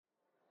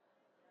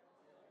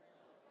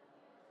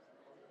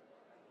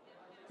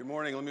Good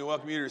morning. Let me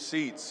welcome you to your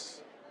seats.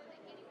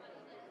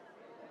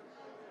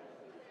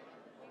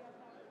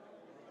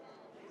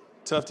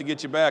 Tough to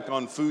get you back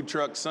on Food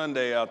Truck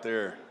Sunday out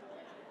there.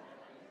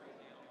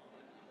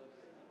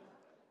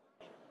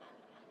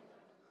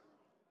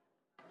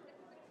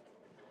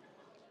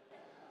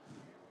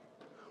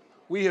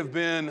 We have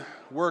been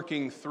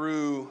working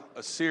through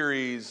a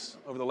series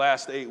over the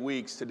last 8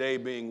 weeks, today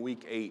being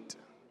week 8.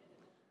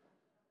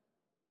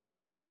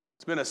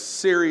 It's been a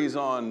series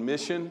on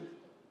mission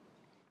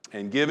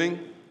and giving,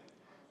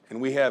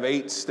 and we have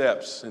 8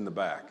 steps in the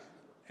back.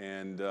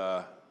 And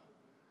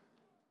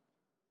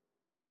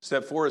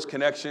step 4 is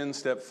connection,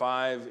 step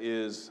 5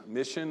 is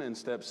mission, and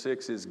step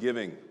 6 is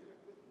giving.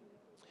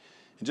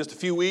 In just a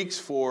few weeks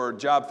for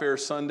Job Fair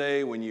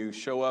Sunday, when you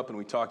show up and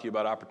we talk to you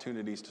about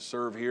opportunities to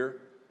serve here,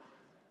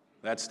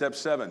 that's step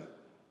 7.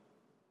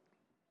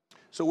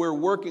 So we're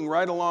working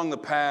right along the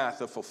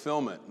path of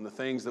fulfillment and the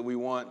things that we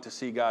want to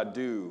see God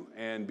do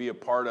and be a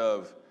part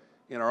of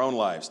in our own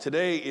lives.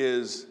 Today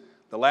is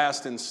the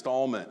last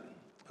installment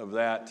of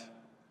that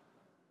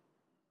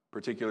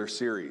particular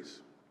series.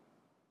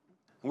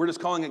 And we're just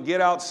calling it Get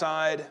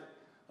Outside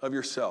of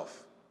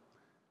Yourself.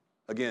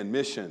 Again,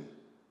 mission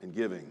and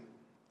giving.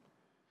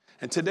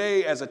 And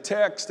today, as a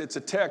text, it's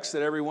a text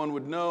that everyone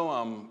would know,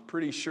 I'm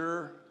pretty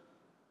sure.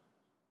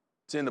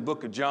 It's in the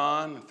book of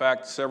John. In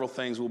fact, several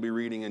things we'll be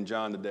reading in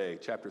John today,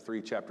 chapter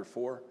 3, chapter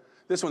 4.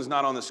 This one's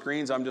not on the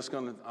screens. I'm just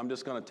going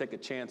to take a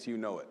chance you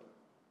know it.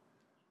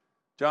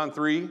 John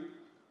 3:16.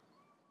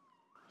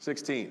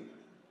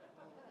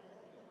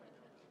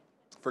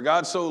 For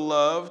God so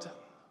loved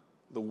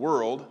the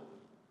world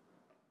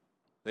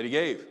that he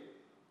gave.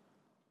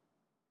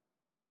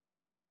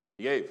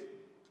 He gave.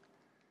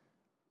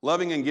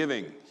 Loving and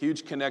giving,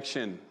 huge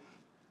connection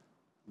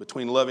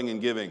between loving and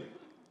giving.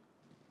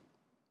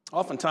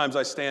 Oftentimes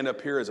I stand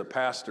up here as a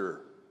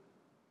pastor.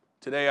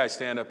 Today I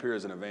stand up here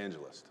as an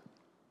evangelist.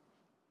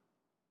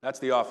 That's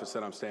the office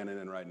that I'm standing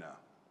in right now.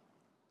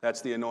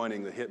 That's the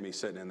anointing that hit me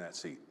sitting in that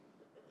seat.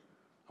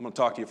 I'm going to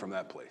talk to you from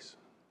that place.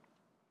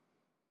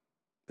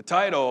 The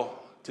title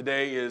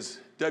today is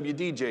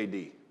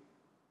WDJD.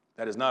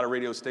 That is not a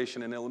radio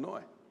station in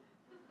Illinois.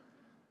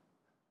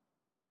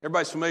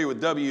 Everybody's familiar with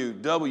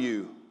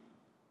WWJD.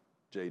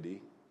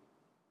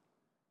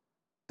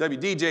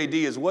 WDJD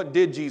is what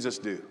did Jesus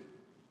do?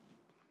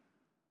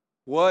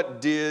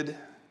 What did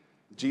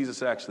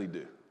Jesus actually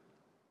do?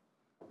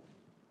 I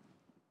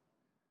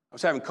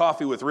was having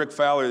coffee with Rick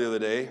Fowler the other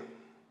day.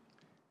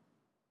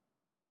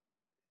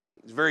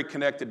 He's very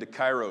connected to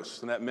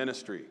Kairos and that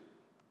ministry,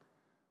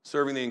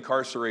 serving the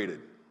incarcerated.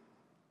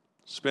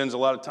 Spends a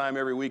lot of time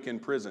every week in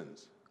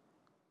prisons.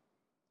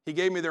 He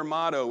gave me their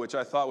motto, which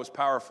I thought was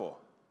powerful.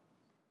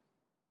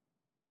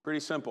 Pretty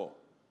simple.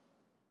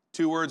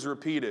 2 words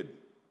repeated.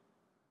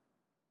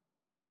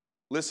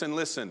 Listen,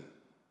 listen.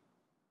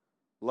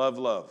 Love,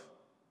 love.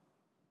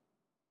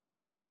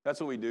 That's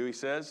what we do, he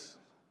says.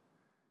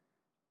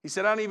 He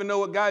said, I don't even know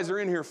what guys are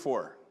in here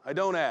for. I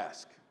don't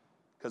ask,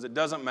 because it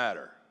doesn't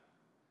matter.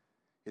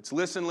 It's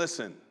listen,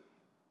 listen.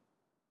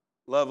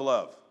 Love,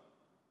 love.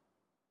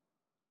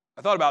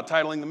 I thought about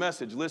titling the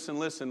message, Listen,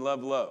 Listen,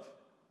 Love, Love.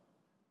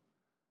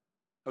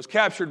 I was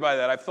captured by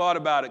that. I've thought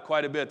about it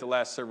quite a bit the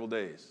last several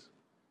days.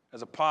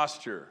 As a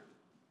posture,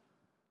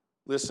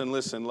 listen,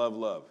 listen, love,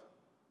 love.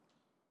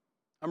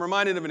 I'm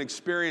reminded of an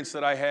experience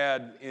that I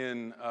had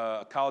in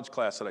a college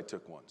class that I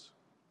took once.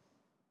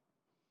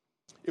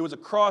 It was a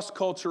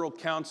cross-cultural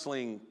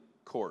counseling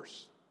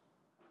course.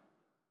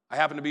 I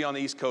happened to be on the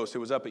East Coast. It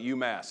was up at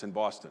UMass in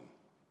Boston.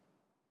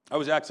 I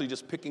was actually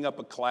just picking up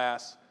a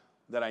class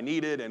that I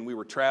needed, and we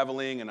were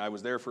traveling, and I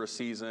was there for a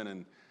season,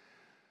 and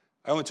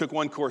I only took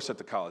one course at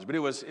the college, but it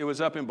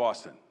was up in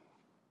Boston.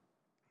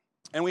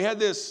 And we had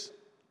this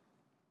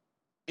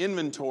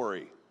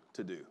inventory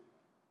to do.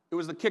 It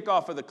was the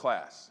kickoff of the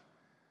class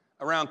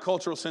around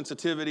cultural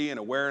sensitivity and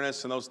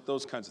awareness and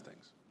those kinds of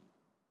things.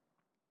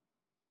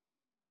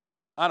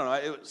 I don't know,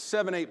 it was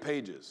 7, 8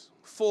 pages,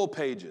 full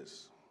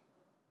pages.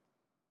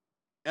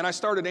 And I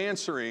started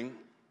answering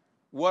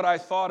what I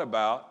thought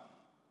about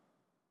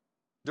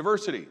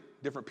diversity,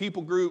 different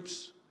people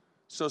groups,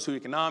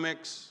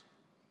 socioeconomics,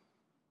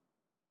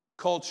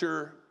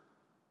 culture,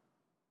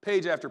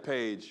 page after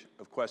page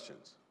of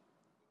questions.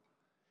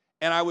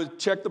 And I would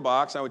check the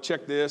box, I would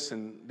check this,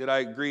 and did I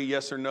agree,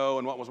 yes or no,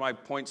 and what was my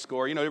point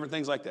score, different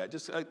things like that.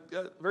 Just a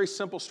very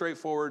simple,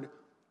 straightforward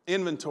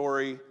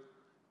inventory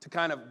to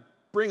kind of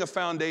bring a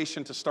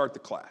foundation to start the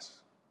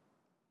class.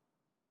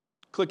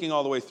 Clicking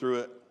all the way through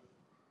it.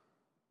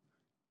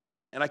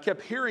 And I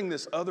kept hearing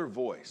this other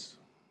voice.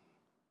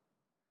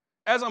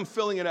 As I'm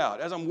filling it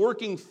out, as I'm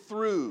working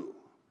through,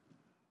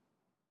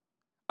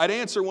 I'd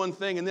answer one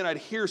thing and then I'd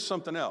hear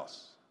something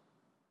else.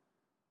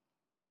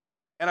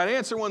 And I'd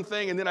answer one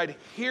thing and then I'd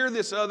hear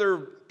this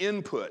other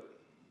input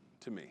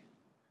to me.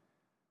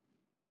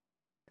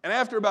 And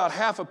after about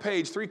half a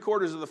page,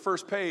 3/4 of the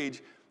first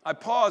page, I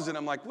paused and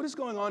I'm like, what is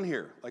going on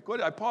here? Like, what?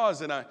 I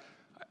paused and I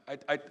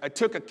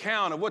took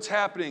account of what's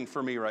happening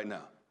for me right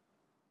now.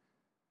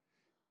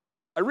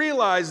 I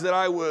realized that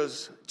I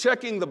was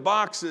checking the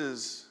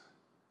boxes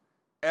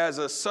as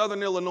a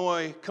Southern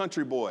Illinois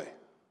country boy.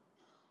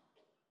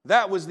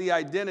 That was the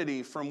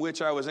identity from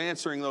which I was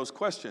answering those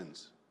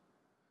questions.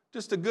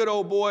 Just a good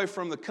old boy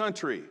from the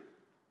country.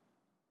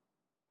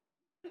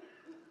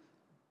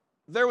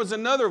 There was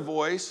another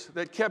voice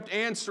that kept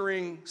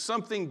answering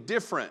something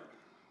different.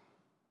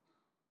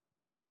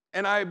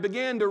 And I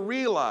began to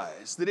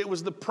realize that it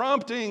was the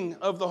prompting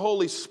of the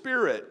Holy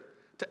Spirit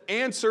to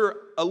answer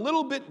a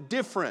little bit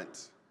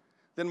different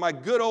than my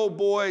good old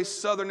boy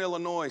Southern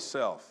Illinois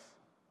self.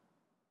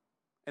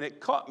 And it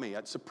caught me,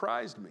 it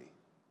surprised me.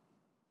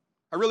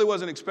 I really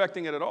wasn't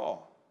expecting it at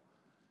all.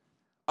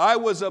 I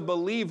was a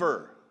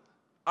believer.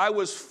 I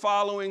was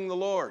following the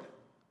Lord. It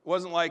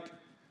wasn't like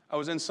I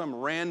was in some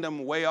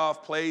random way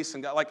off place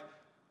and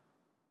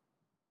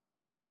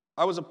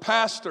I was a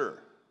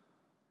pastor.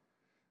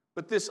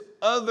 But this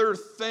other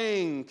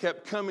thing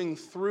kept coming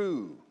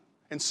through.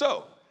 And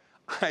so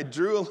I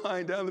drew a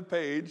line down the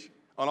page,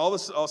 on all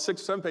 6 or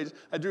 7 pages,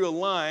 I drew a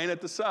line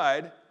at the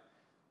side,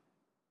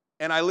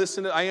 and I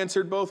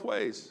answered both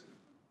ways.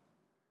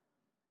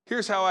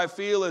 Here's how I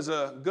feel as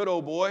a good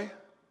old boy,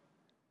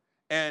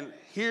 and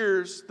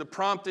here's the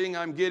prompting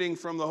I'm getting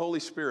from the Holy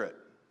Spirit.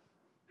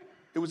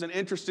 It was an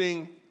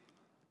interesting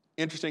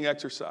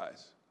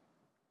exercise.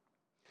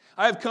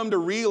 I have come to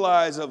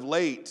realize of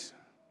late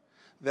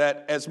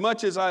that as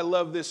much as I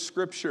love this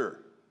scripture,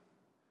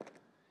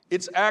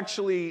 it's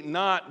actually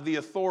not the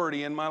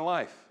authority in my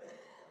life.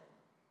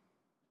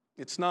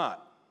 It's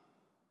not.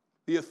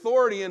 The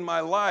authority in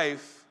my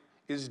life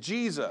is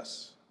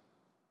Jesus.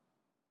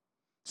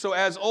 So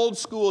as old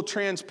school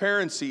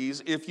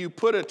transparencies, if you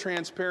put a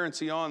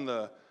transparency on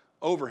the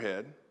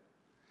overhead,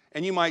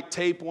 and you might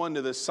tape one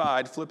to the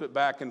side, flip it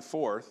back and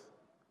forth,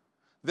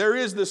 there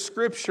is the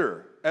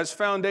scripture as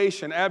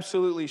foundation,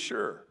 absolutely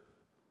sure.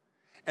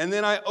 And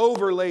then I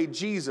overlay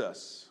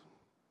Jesus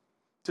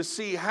to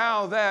see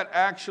how that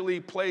actually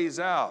plays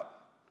out.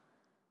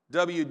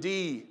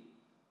 WDJD.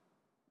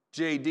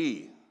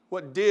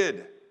 What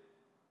did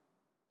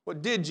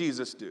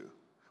Jesus do?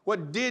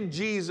 What did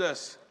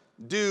Jesus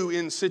do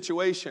in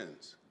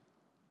situations?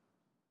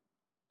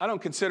 I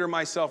don't consider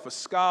myself a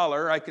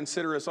scholar. I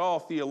consider us all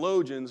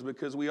theologians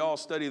because we all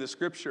study the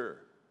scripture.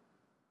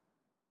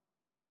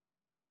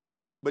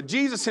 But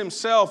Jesus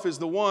himself is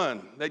the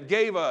one that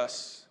gave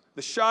us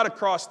the shot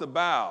across the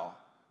bow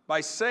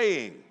by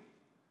saying,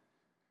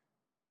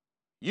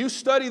 you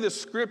study the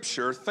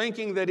scripture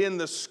thinking that in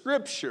the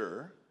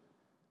scripture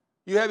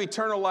you have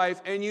eternal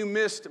life and you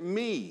missed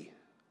me.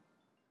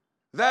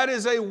 That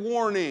is a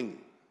warning.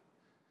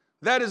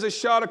 That is a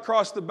shot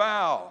across the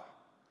bow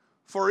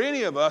for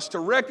any of us to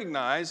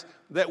recognize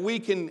that we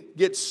can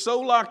get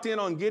so locked in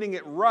on getting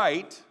it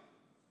right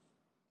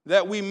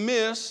that we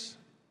miss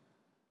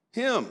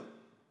him.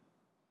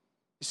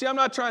 You see, I'm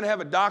not trying to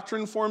have a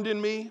doctrine formed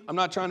in me. I'm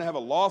not trying to have a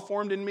law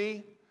formed in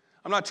me.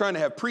 I'm not trying to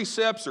have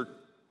precepts or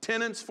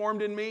tenets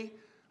formed in me.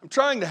 I'm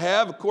trying to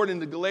have, according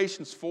to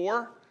Galatians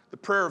 4, the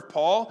prayer of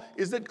Paul,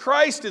 is that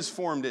Christ is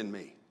formed in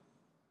me.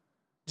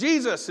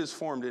 Jesus is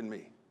formed in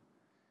me.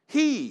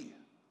 He,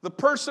 the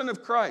person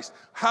of Christ,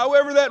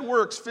 however that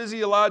works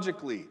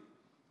physiologically,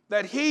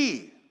 that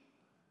he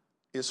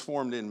is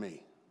formed in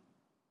me.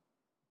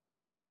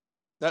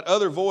 That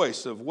other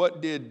voice of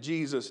what did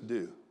Jesus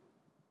do?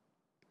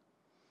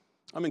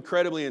 I'm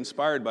incredibly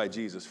inspired by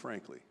Jesus,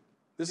 frankly.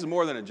 This is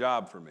more than a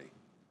job for me.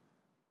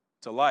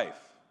 It's a life.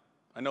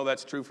 I know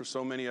that's true for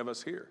so many of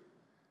us here.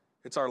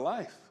 It's our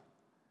life.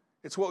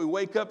 It's what we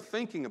wake up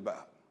thinking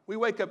about. We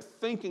wake up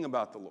thinking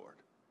about the Lord.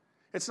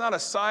 It's not a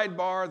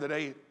sidebar that,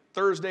 hey,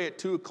 Thursday at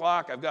 2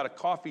 o'clock, I've got a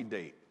coffee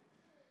date.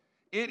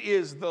 It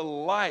is the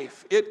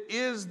life. It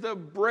is the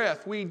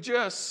breath. We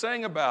just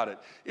sang about it.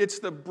 It's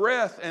the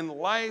breath and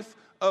life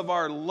of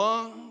our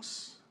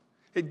lungs.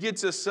 It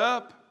gets us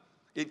up.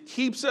 It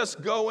keeps us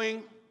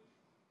going.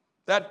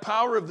 That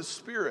power of the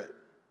Spirit,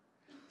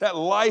 that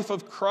life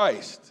of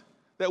Christ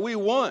that we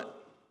want,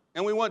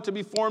 and we want to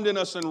be formed in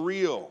us and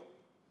real.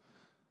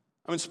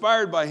 I'm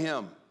inspired by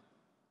him.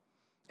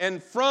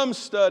 And from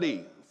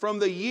study, from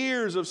the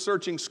years of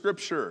searching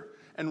Scripture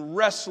and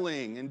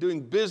wrestling and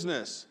doing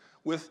business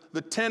with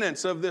the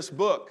tenets of this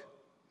book,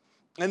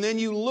 and then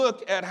you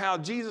look at how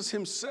Jesus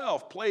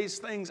himself plays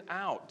things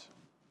out.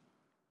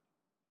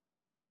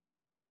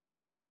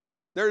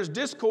 There is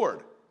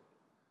discord.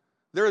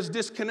 There is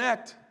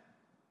disconnect.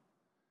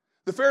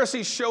 The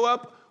Pharisees show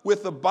up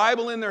with the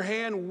Bible in their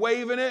hand,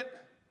 waving it,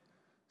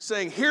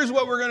 saying, here's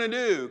what we're going to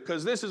do,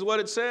 because this is what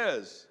it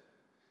says.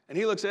 And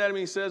he looks at him and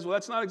he says, well,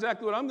 that's not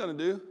exactly what I'm going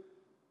to do.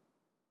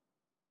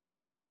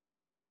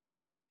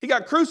 He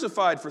got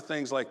crucified for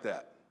things like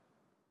that.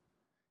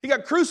 He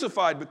got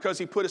crucified because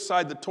he put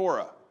aside the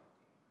Torah,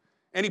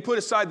 and he put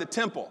aside the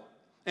temple,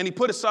 and he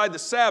put aside the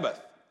Sabbath.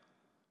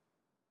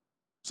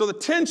 So the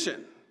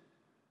tension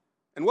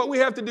and what we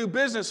have to do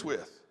business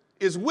with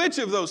is which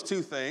of those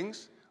two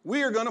things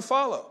we are going to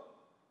follow.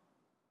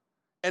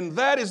 And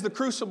that is the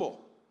crucible.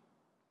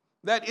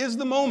 That is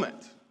the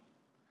moment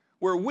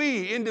where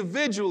we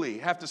individually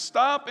have to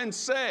stop and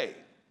say,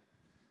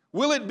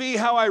 Will it be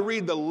how I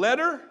read the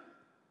letter,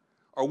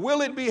 or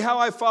will it be how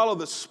I follow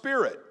the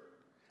Spirit?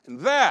 And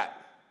that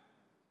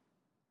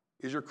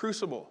is your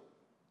crucible.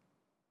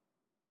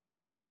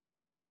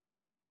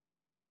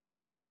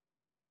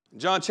 In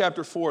John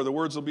chapter 4, the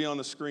words will be on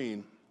the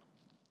screen.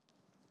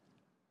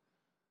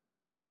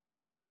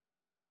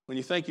 When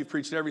you think you've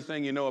preached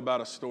everything you know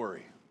about a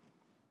story.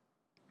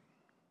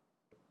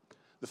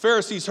 The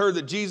Pharisees heard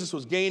that Jesus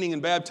was gaining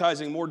and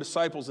baptizing more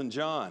disciples than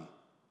John.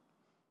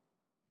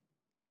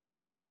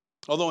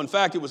 Although, in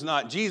fact, it was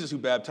not Jesus who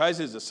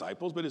baptized his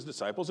disciples, but his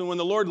disciples. And when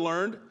the Lord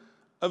learned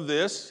of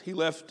this, he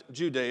left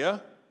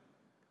Judea,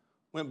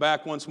 went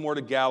back once more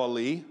to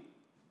Galilee.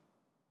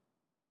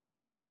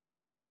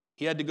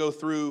 He had to go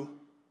through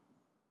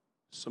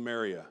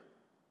Samaria.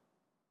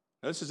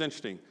 Now, this is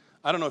interesting.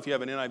 I don't know if you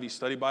have an NIV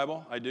study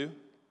Bible. I do.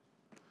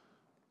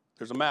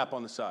 There's a map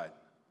on the side.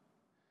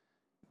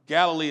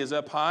 Galilee is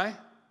up high.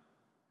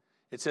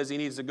 It says he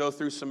needs to go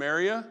through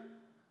Samaria.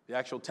 The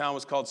actual town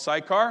was called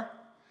Sychar.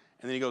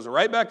 And then he goes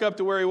right back up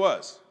to where he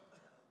was.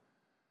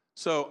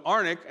 So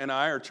Arnick and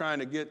I are trying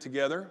to get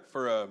together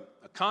for a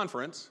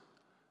conference.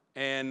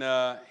 And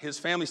his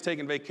family's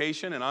taking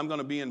vacation, and I'm going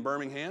to be in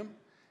Birmingham.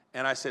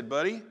 And I said,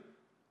 buddy,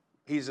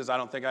 he says, I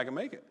don't think I can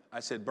make it. I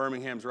said,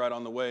 Birmingham's right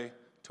on the way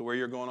to where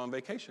you're going on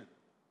vacation.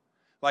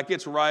 Like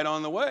it's right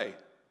on the way.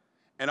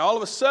 And all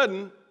of a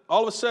sudden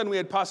we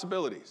had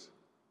possibilities,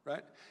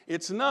 right?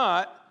 It's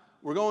not,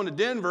 we're going to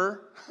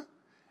Denver,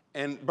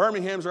 and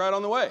Birmingham's right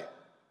on the way.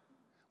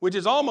 Which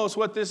is almost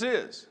what this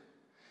is.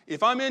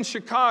 If I'm in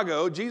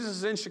Chicago, Jesus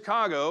is in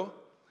Chicago,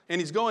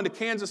 and he's going to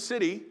Kansas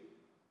City,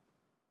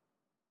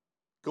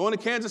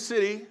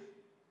 and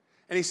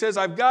he says,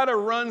 I've got to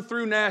run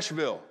through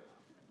Nashville.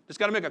 Just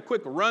got to make a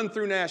quick run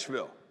through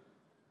Nashville.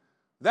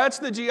 That's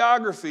the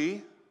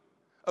geography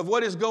of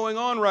what is going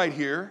on right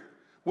here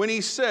when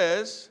he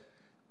says,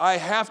 I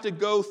have to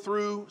go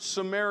through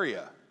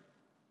Samaria.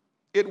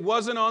 It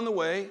wasn't on the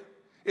way.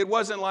 It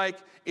wasn't like,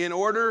 in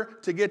order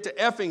to get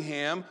to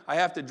Effingham, I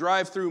have to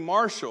drive through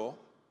Marshall.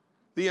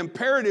 The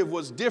imperative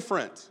was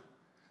different.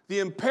 The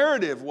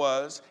imperative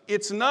was,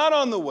 it's not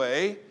on the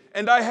way,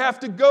 and I have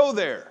to go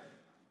there.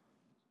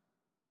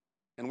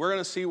 And we're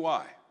going to see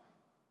why.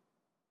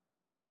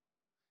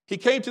 He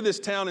came to this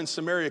town in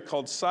Samaria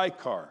called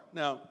Sychar.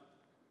 Now,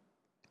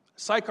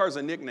 Sychar is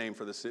a nickname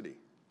for the city.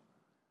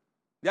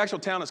 The actual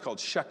town is called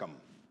Shechem.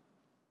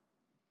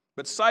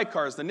 But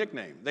Sychar is the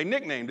nickname. They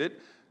nicknamed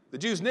it. The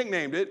Jews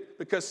nicknamed it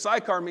because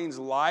Sychar means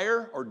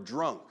liar or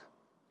drunk.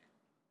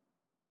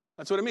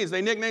 That's what it means.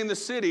 They nicknamed the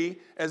city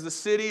as the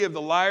city of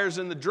the liars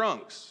and the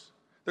drunks.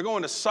 They're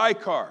going to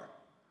Sychar.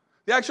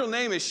 The actual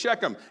name is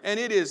Shechem, and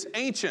it is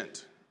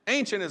ancient.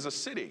 Ancient as a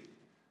city.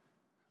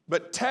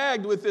 But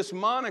tagged with this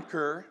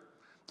moniker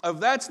of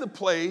that's the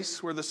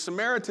place where the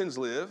Samaritans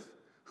live,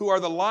 who are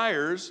the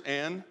liars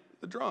and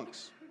the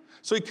drunks.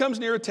 So he comes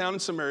near a town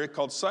in Samaria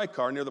called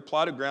Sychar, near the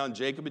plot of ground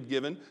Jacob had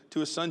given to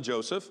his son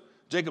Joseph.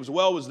 Jacob's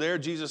well was there.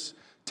 Jesus,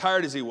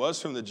 tired as he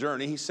was from the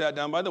journey, he sat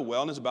down by the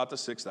well, and it's about the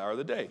 6th hour of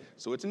the day.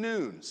 So it's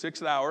noon.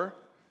 6th hour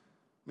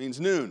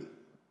means noon.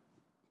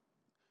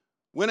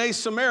 When a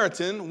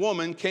Samaritan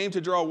woman came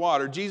to draw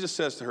water, Jesus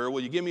says to her,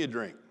 will you give me a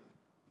drink?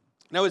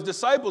 Now his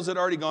disciples had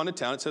already gone to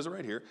town, it says it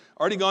right here,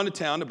 already gone to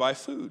town to buy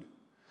food.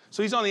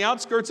 So he's on the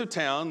outskirts of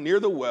town, near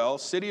the well,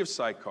 city of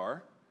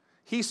Sychar.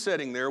 He's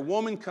sitting there. A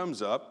woman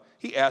comes up.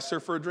 He asks her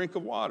for a drink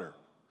of water.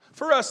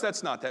 For us,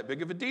 that's not that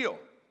big of a deal.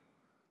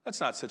 That's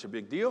not such a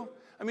big deal.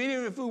 I mean,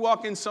 even if we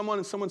walk in and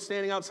someone's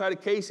standing outside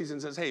of Casey's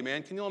and says, hey,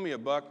 man, can you loan me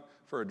 $1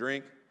 for a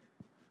drink?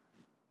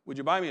 Would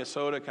you buy me a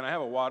soda? Can I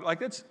have a water?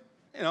 Like, it's,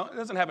 it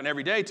doesn't happen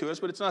every day to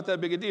us, but it's not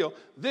that big a deal.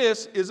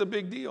 This is a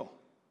big deal.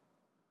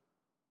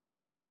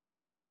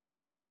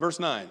 Verse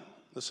 9,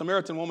 the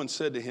Samaritan woman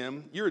said to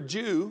him, you're a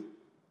Jew.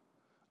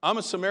 I'm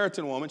a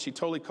Samaritan woman. She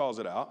totally calls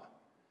it out.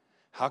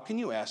 How can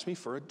you ask me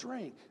for a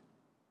drink?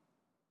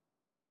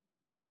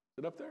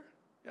 Is it up there?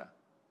 Yeah.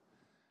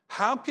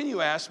 How can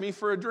you ask me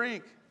for a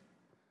drink?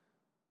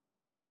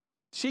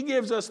 She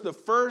gives us the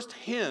first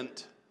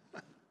hint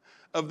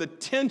of the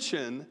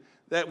tension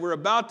that we're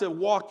about to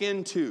walk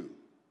into.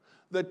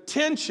 The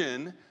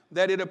tension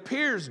that it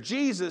appears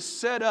Jesus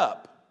set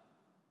up.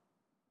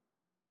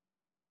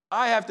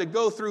 I have to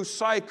go through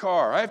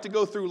Sychar. I have to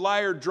go through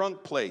liar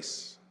drunk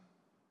place.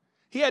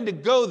 He had to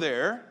go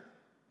there,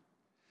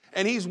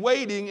 and he's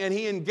waiting, and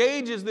he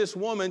engages this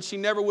woman. She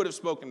never would have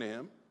spoken to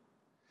him.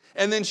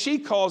 And then she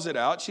calls it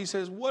out. She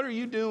says, what are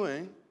you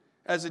doing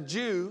as a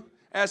Jew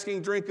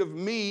asking drink of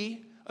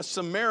me, a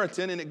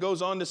Samaritan? And it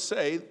goes on to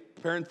say,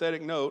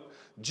 parenthetic note,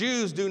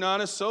 Jews do not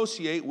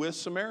associate with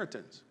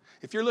Samaritans.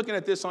 If you're looking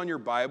at this on your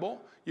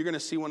Bible, you're going to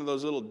see one of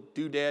those little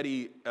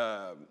doodaddy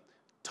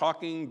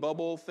talking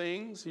bubble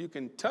things. You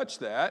can touch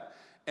that.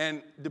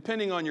 And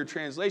depending on your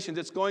translations,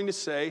 it's going to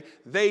say,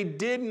 they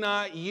did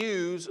not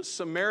use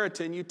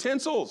Samaritan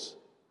utensils.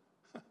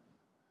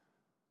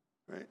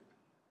 Right?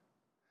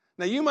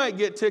 Now, you might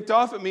get ticked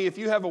off at me if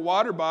you have a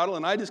water bottle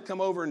and I just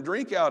come over and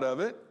drink out of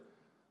it,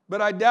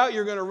 but I doubt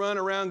you're going to run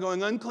around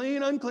going,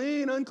 unclean,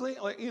 unclean, unclean,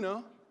 like,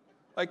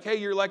 Like, hey,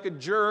 you're like a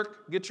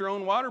jerk, get your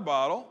own water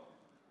bottle.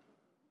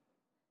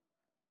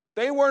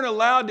 They weren't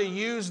allowed to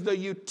use the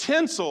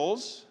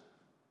utensils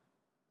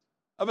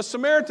of a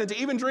Samaritan to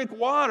even drink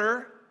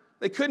water.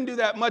 They couldn't do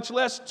that, much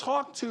less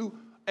talk to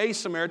a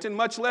Samaritan,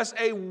 much less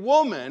a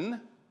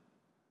woman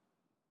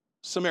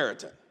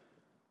Samaritan.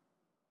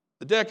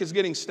 The deck is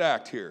getting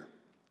stacked here.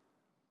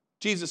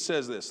 Jesus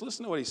says this.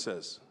 Listen to what he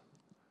says.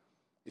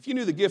 If you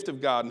knew the gift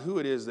of God and who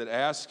it is that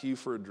asks you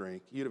for a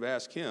drink, you'd have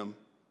asked him.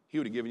 He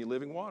would have given you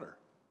living water.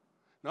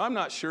 Now, I'm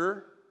not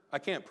sure. I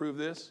can't prove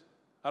this.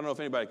 I don't know if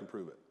anybody can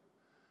prove it.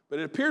 But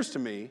it appears to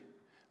me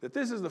that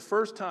this is the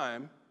first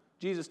time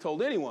Jesus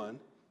told anyone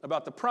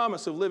about the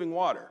promise of living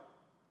water.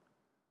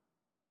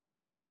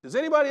 Does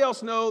anybody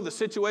else know the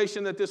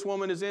situation that this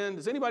woman is in?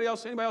 Does anybody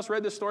else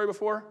read this story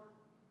before?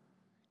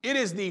 It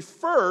is the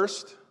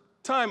first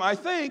time, I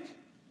think,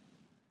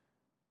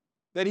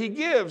 that he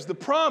gives the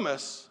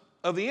promise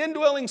of the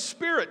indwelling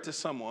Spirit to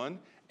someone,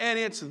 and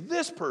it's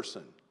this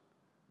person.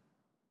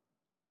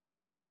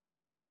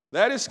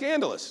 That is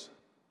scandalous.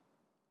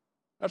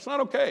 That's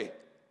not okay.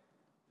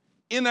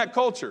 In that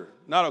culture,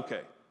 not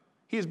okay.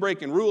 He's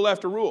breaking rule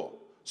after rule.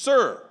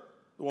 Sir,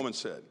 the woman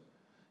said,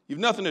 you've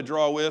nothing to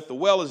draw with. The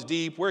well is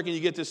deep. Where can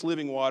you get this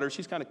living water?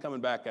 She's kind of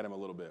coming back at him a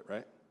little bit,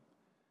 right?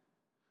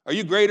 Are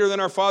you greater than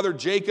our father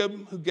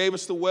Jacob, who gave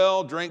us the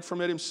well, drank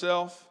from it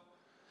himself,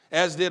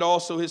 as did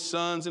also his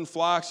sons and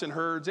flocks and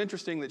herds?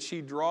 Interesting that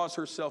she draws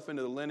herself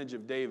into the lineage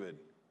of David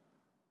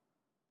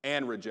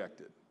and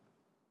rejected.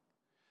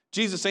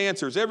 Jesus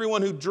answers,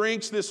 everyone who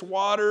drinks this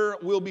water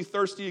will be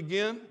thirsty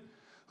again.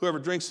 Whoever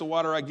drinks the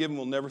water I give him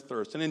will never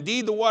thirst. And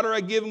indeed, the water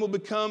I give him will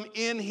become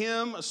in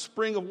him a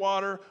spring of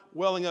water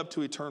welling up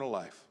to eternal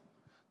life.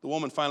 The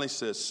woman finally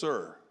says,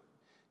 Sir,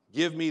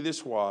 give me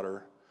this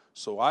water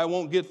so I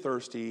won't get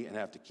thirsty and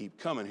have to keep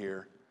coming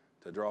here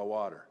to draw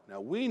water.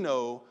 Now, we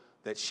know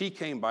that she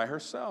came by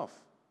herself.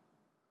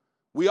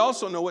 We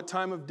also know what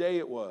time of day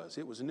it was.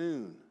 It was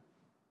noon.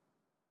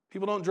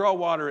 People don't draw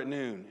water at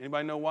noon.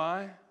 Anybody know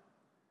why?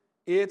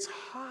 It's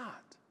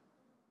hot.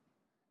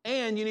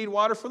 And you need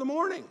water for the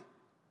morning.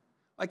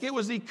 Like it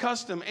was the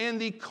custom and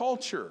the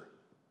culture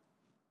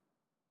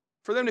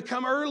for them to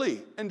come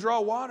early and draw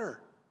water.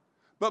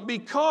 But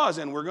because,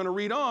 and we're going to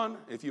read on,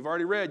 if you've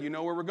already read, you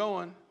know where we're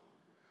going.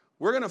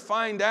 We're going to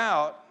find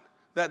out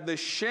that the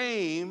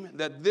shame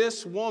that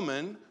this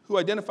woman, who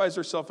identifies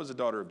herself as a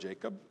daughter of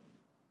Jacob,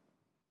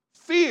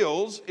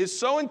 feels is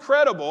so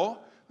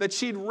incredible that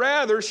she'd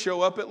rather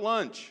show up at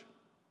lunch.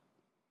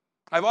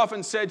 I've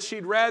often said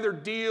she'd rather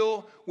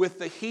deal with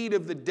the heat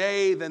of the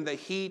day than the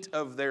heat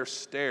of their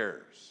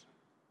stares.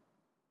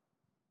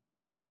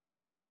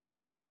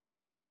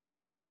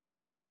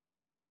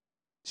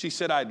 She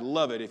said, I'd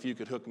love it if you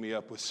could hook me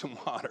up with some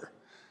water,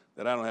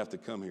 that I don't have to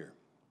come here.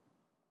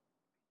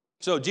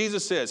 So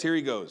Jesus says, here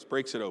he goes,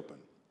 breaks it open.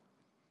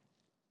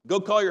 Go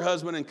call your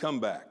husband and come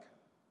back.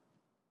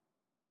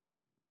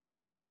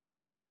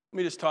 Let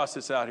me just toss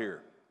this out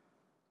here.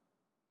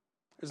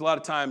 There's a lot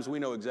of times we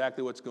know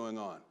exactly what's going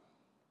on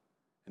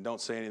and don't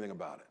say anything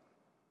about it.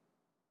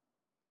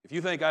 If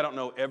you think I don't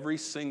know every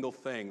single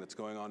thing that's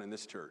going on in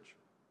this church,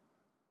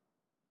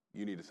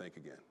 you need to think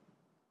again.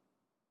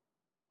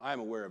 I am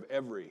aware of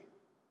every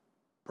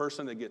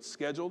person that gets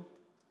scheduled.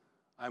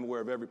 I'm aware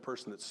of every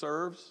person that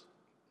serves.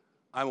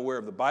 I'm aware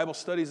of the Bible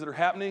studies that are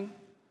happening.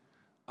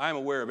 I'm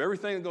aware of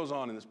everything that goes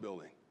on in this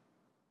building.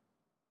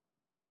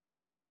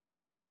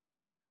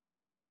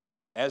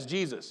 As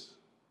Jesus,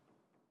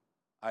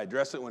 I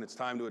address it when it's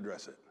time to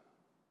address it.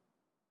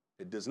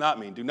 It does not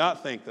mean, do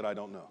not think that I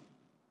don't know.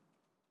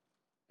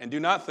 And do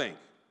not think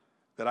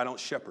that I don't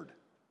shepherd.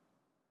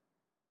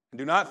 And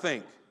do not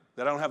think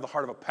that I don't have the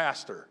heart of a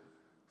pastor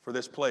for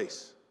this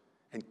place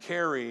and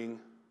carrying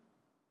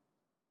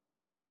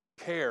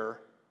care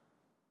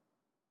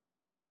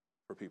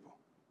for people.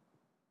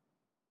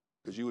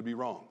 Because you would be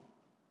wrong.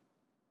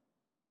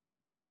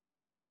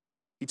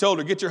 He told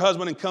her, get your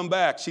husband and come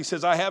back. She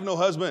says, I have no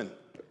husband.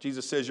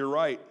 Jesus says, you're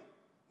right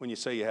when you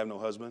say you have no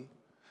husband.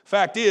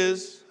 Fact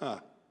is, well,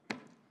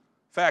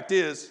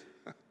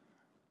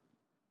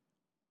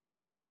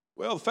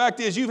 the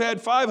fact is you've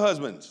had 5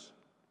 husbands.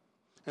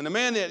 And the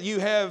man that you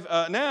have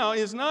now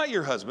is not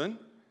your husband.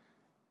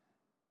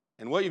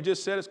 And what you've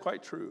just said is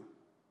quite true.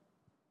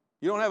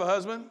 You don't have a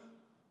husband.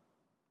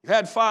 You've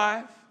had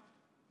 5.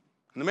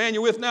 And the man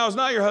you're with now is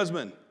not your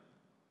husband.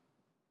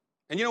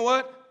 And you know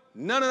what?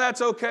 None of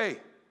that's okay.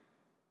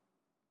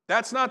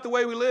 That's not the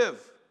way we live.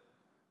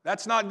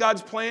 That's not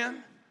God's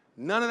plan.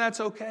 None of that's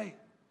okay.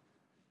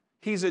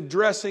 He's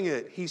addressing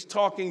it. He's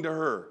talking to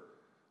her,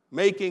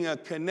 making a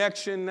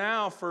connection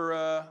now for,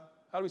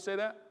 how do we say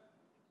that?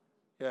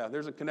 Yeah,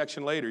 there's a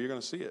connection later. You're going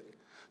to see it.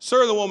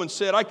 Sir, the woman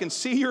said, I can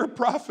see you're a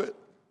prophet.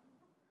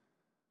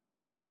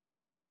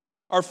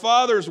 Our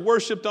fathers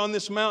worshipped on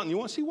this mountain. You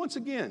want to see once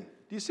again?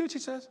 Do you see what she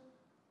says?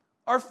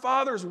 Our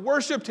fathers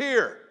worshipped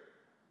here.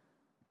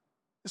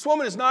 This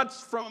woman is not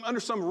from under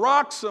some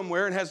rock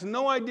somewhere and has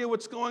no idea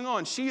what's going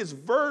on. She is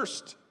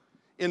versed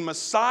in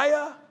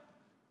Messiah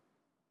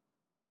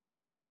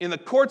in the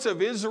courts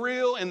of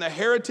Israel, in the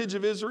heritage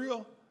of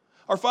Israel.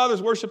 Our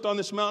fathers worshiped on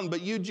this mountain,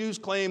 but you Jews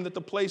claim that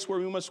the place where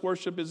we must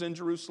worship is in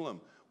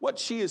Jerusalem. What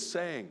she is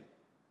saying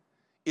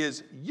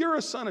is, you're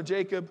a son of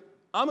Jacob,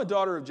 I'm a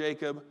daughter of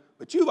Jacob,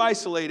 but you've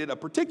isolated a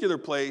particular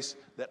place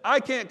that I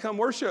can't come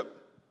worship.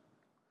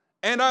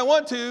 And I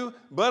want to,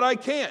 but I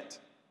can't.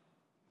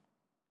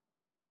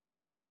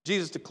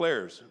 Jesus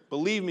declares,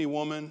 believe me,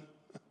 woman,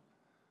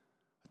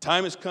 a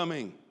time is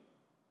coming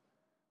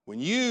when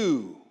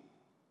you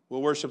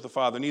will worship the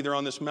Father, neither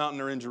on this mountain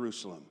nor in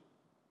Jerusalem.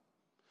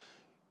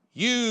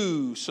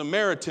 You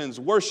Samaritans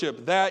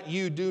worship that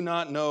you do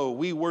not know.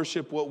 We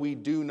worship what we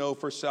do know,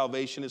 for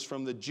salvation is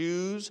from the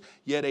Jews.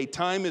 Yet a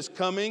time is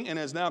coming and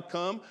has now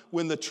come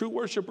when the true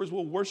worshipers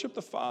will worship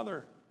the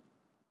Father.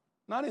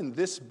 Not in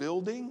this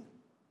building,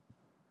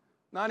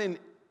 not in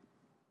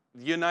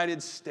the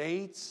United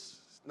States,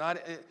 not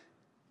in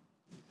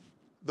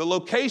the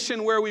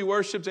location where we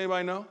worship. Does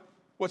anybody know?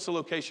 What's the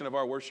location of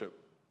our worship?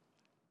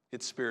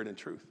 It's spirit and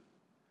truth.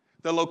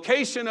 The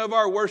location of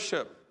our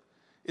worship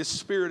is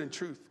spirit and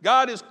truth.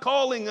 God is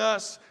calling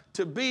us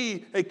to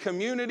be a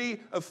community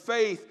of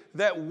faith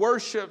that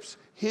worships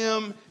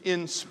Him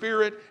in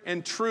spirit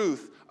and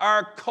truth.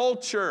 Our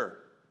culture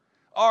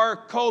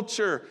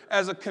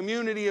as a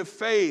community of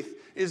faith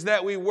is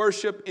that we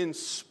worship in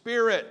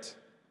spirit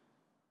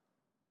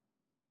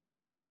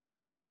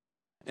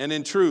and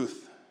in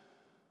truth.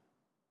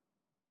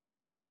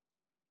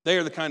 They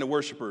are the kind of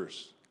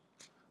worshipers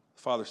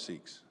the Father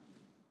seeks.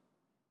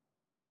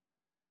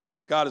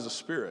 God is a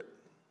spirit.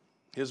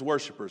 His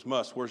worshipers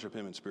must worship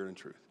Him in spirit and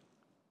truth.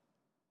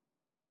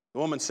 The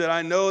woman said,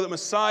 I know that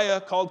Messiah,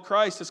 called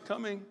Christ, is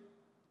coming.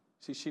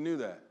 See, she knew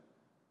that.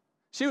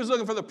 She was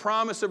looking for the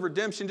promise of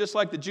redemption, just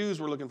like the Jews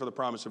were looking for the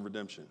promise of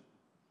redemption.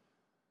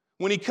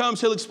 When He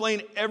comes, He'll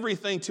explain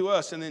everything to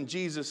us. And then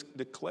Jesus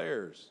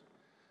declares,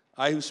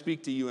 I who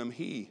speak to you am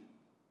He.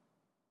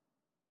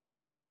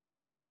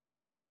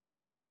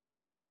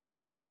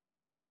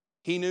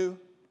 He knew.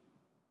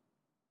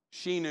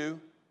 She knew.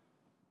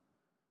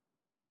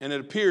 And it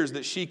appears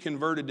that she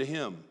converted to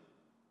Him.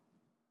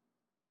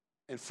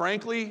 And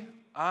frankly,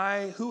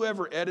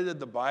 whoever edited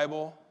the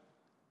Bible,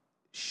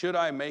 should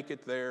I make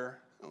it there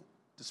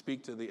to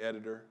speak to the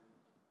editor?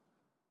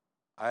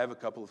 I have a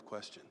couple of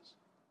questions.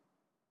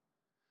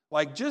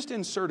 Like, just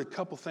insert a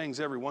couple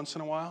things every once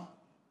in a while,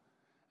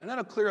 and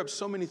that'll clear up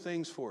so many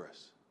things for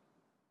us.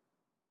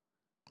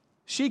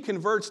 She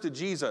converts to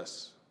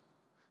Jesus.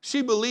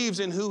 She believes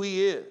in who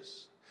He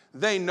is.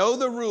 They know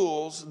the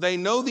rules. They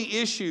know the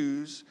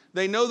issues.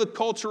 They know the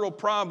cultural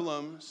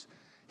problems.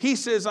 He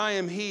says, I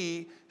am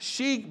He.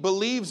 She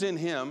believes in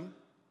Him.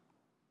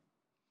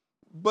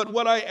 But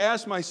what I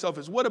ask myself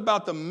is, what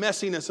about the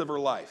messiness of her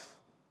life?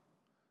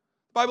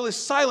 The Bible is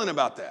silent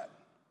about that.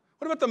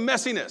 What about the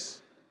messiness?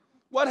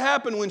 What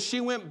happened when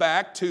she went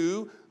back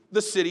to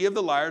the city of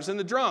the liars and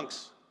the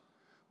drunks?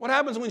 What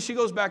happens when she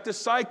goes back to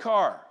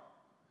Sychar?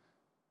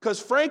 Because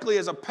frankly,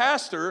 as a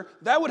pastor,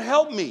 that would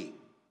help me.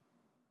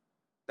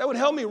 That would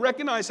help me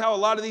recognize how a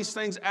lot of these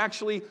things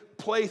actually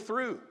play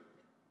through.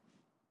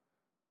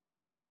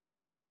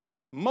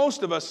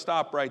 Most of us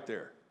stop right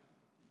there.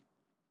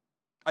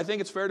 I think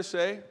it's fair to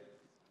say,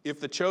 if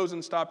the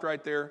chosen stopped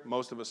right there,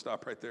 most of us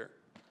stop right there.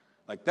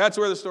 Like, that's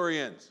where the story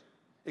ends.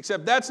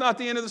 Except that's not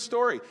the end of the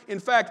story. In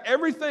fact,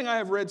 everything I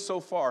have read so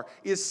far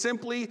is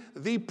simply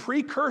the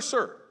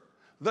precursor,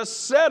 the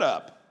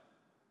setup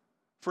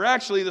for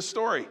actually the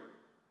story.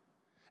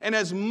 And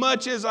as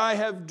much as I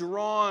have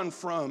drawn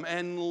from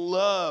and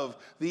love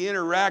the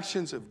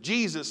interactions of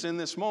Jesus in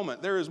this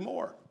moment, there is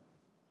more.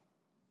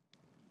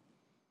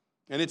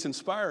 And it's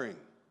inspiring.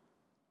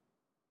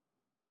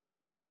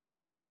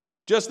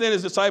 Just then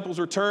his disciples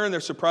return.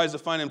 They're surprised to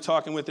find Him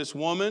talking with this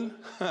woman.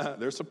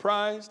 They're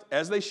surprised,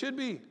 as they should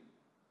be.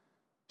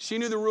 She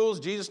knew the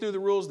rules. Jesus knew the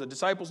rules. The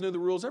disciples knew the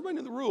rules. Everybody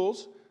knew the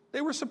rules. They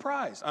were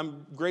surprised.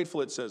 I'm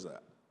grateful it says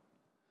that.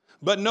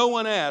 But no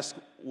one asked,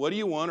 what do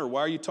you want, or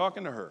why are you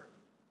talking to her?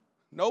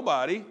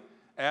 Nobody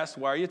asked,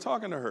 why are you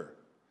talking to her?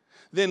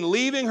 Then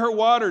leaving her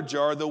water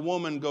jar, the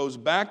woman goes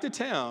back to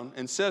town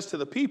and says to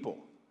the people,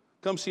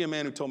 come see a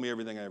man who told me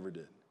everything I ever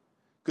did.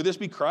 Could this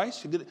be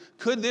Christ?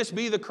 Could this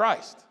be the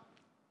Christ?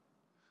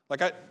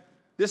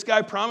 This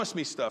guy promised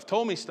me stuff,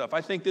 told me stuff.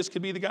 I think this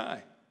could be the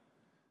guy.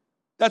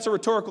 That's a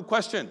rhetorical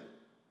question.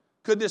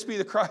 Could this be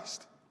the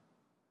Christ?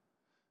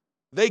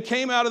 They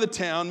came out of the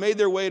town, made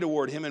their way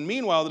toward Him, and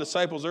meanwhile the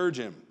disciples urge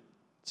Him.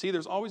 See,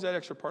 there's always that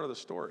extra part of the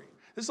story.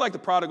 This is like the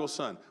prodigal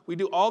son. We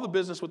do all the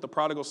business with the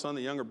prodigal son,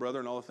 the younger brother,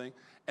 and all the thing.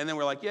 And then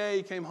we're like, yay,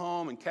 he came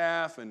home, and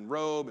calf, and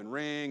robe, and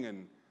ring,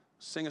 and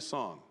sing a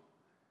song.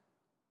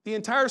 The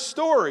entire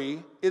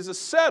story is a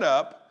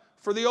setup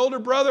for the older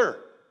brother.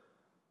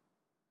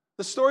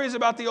 The story is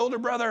about the older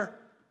brother.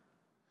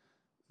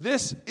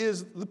 This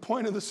is the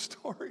point of the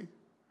story.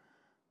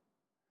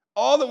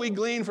 All that we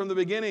glean from the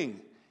beginning,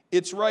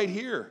 it's right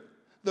here.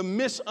 The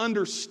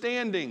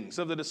misunderstandings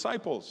of the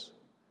disciples.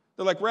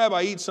 They're like,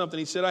 Rabbi, eat something.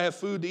 He said, I have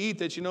food to eat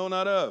that you know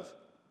not of.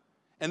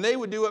 And they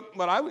would do it,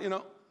 but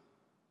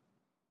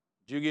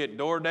Did you get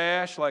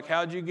DoorDash? Like,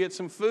 how'd you get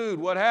some food?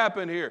 What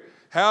happened here?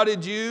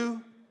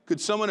 Could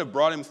someone have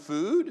brought him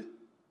food?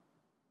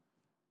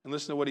 And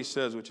listen to what he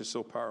says, which is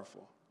so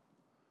powerful.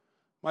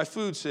 My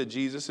food, said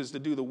Jesus, is to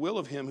do the will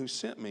of him who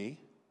sent me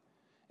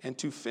and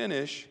to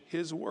finish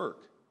his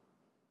work.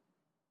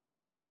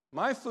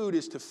 My food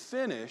is to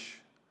finish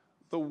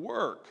the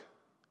work.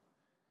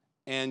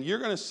 And you're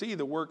going to see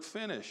the work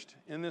finished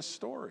in this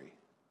story.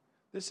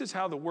 This is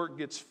how the work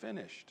gets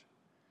finished.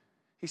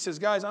 He says,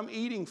 guys, I'm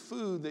eating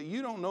food that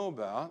you don't know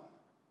about.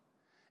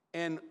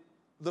 And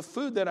the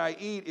food that I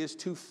eat is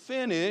to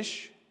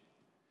finish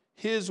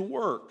his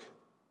work,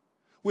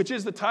 which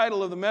is the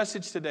title of the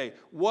message today.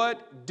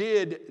 What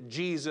did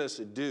Jesus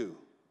do?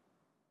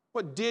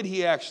 What did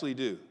he actually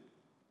do?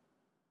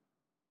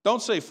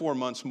 Don't say 4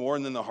 months more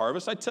and then the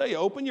harvest. I tell you,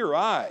 open your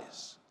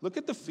eyes. Look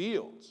at the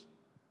fields.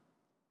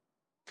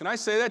 Can I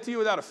say that to you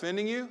without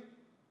offending you?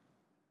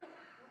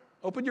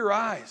 Open your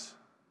eyes.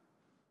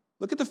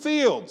 Look at the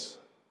fields.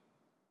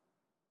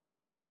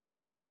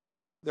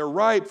 They're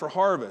ripe for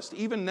harvest.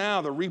 Even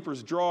now, the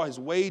reapers draw his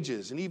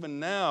wages, and even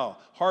now,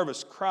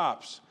 harvest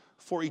crops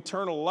for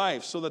eternal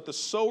life, so that the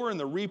sower and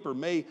the reaper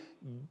may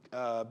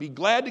be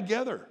glad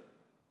together.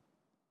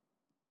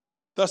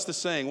 Thus the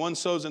saying, one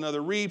sows,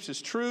 another reaps,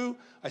 is true.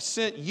 I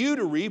sent you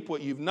to reap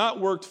what you've not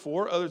worked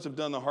for. Others have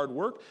done the hard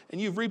work,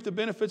 and you've reaped the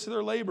benefits of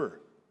their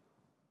labor.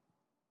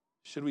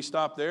 Should we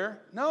stop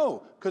there?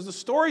 No, because the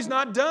story's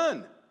not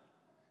done.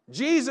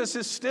 Jesus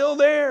is still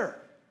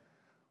there.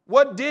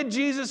 What did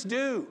Jesus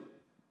do?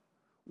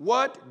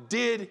 What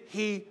did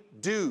he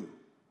do?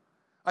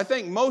 I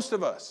think most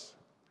of us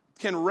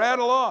can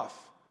rattle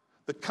off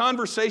the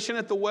conversation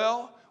at the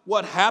well,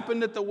 what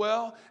happened at the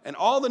well, and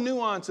all the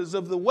nuances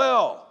of the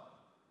well.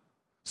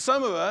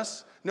 Some of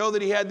us know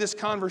that he had this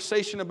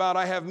conversation about,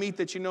 I have meat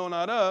that you know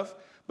not of,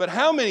 but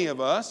how many of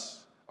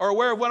us are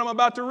aware of what I'm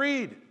about to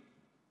read?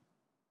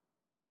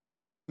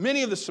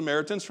 Many of the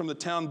Samaritans from the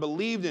town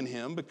believed in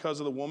him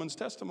because of the woman's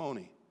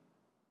testimony.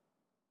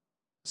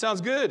 Sounds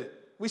good.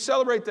 We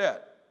celebrate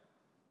that.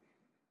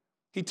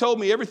 He told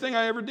me everything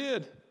I ever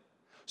did.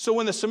 So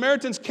when the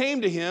Samaritans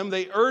came to him,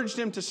 they urged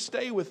him to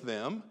stay with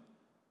them,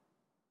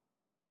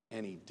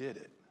 and he did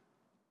it.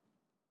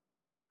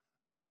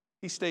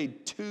 He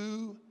stayed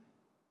 2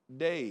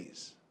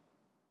 days.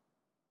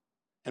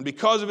 And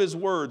because of his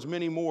words,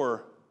 many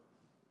more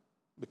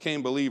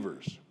became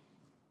believers.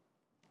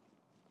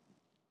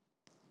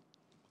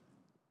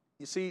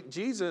 You see,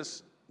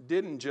 Jesus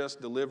didn't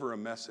just deliver a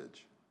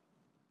message.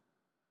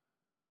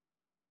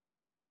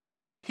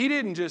 He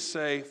didn't just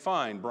say,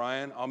 fine,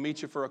 Brian, I'll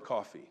meet you for a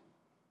coffee.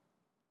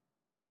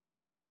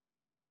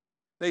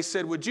 They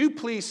said, would you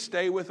please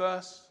stay with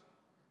us?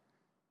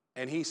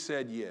 And he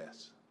said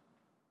yes.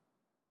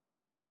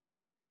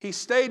 He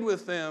stayed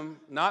with them,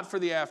 not for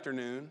the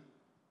afternoon.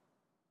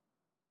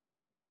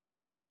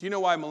 Do you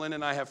know why Melinda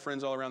and I have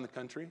friends all around the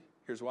country?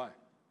 Here's why.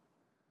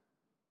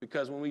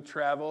 Because when we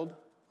traveled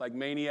like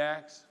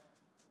maniacs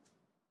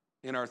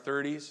in our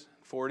 30s,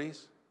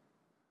 40s,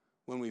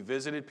 when we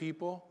visited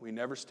people, we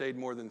never stayed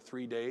more than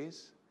 3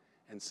 days,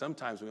 and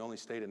sometimes we only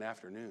stayed an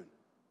afternoon.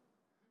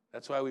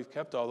 That's why we've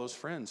kept all those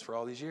friends for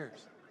all these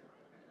years.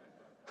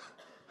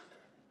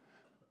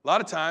 A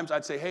lot of times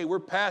I'd say, hey, we're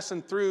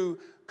passing through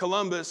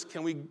Columbus.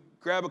 Can we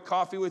grab a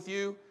coffee with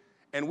you?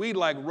 And we'd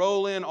like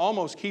roll in,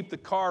 almost keep the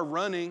car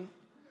running.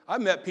 I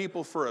met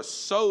people for a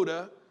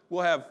soda.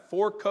 We'll have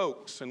 4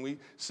 Cokes, and we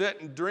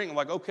sit and drink. I'm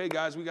like, okay,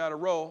 guys, we got to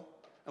roll.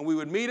 And we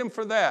would meet them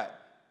for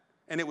that.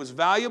 And it was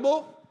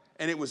valuable,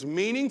 and it was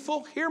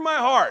meaningful. Hear my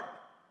heart.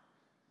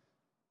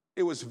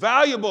 It was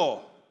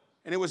valuable,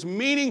 and it was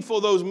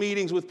meaningful, those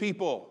meetings with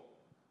people.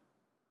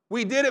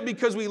 We did it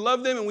because we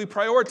loved them, and we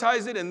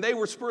prioritized it, and they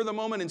were spur of the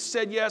moment and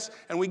said yes,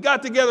 and we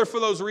got together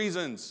for those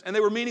reasons. And they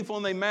were meaningful,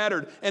 and they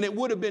mattered. And it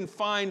would have been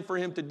fine for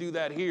him to do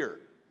that here.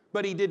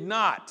 But he did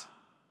not.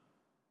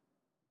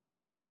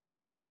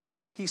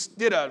 He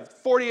did a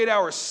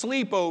 48-hour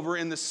sleepover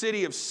in the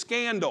city of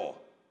Scandal.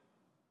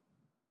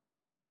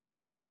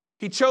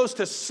 He chose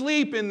to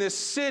sleep in this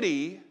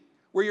city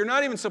where you're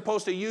not even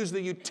supposed to use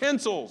the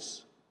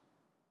utensils.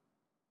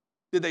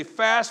 Did they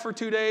fast for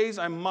 2 days?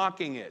 I'm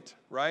mocking it,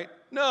 right?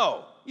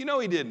 No, you know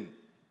he didn't.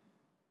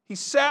 He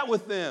sat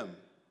with them.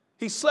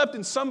 He slept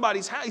in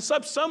somebody's house. He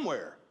slept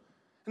somewhere.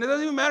 And it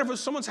doesn't even matter if it was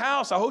someone's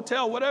house, a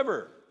hotel,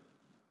 whatever.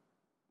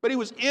 But he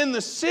was in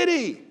the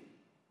city.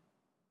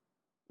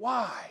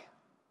 Why?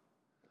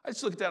 I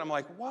just look at that and I'm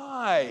like,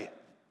 why?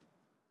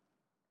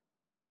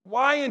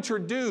 Why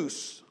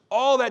introduce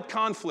all that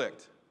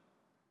conflict?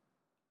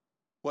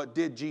 What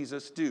did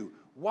Jesus do?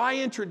 Why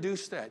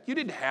introduce that? You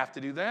didn't have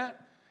to do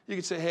that. You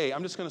could say, hey,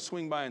 I'm just going to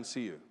swing by and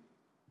see you.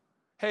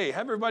 Hey,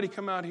 have everybody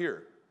come out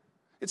here.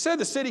 It said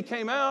the city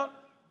came out,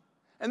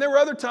 and there were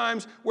other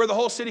times where the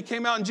whole city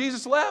came out and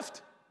Jesus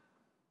left.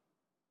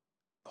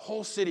 The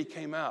whole city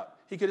came out.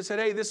 He could have said,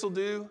 hey, this will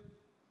do.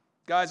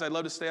 Guys, I'd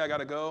love to stay. I got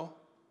to go.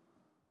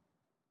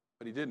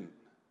 But he didn't.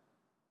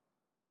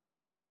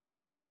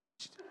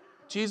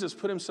 Jesus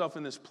put himself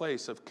in this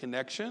place of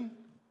connection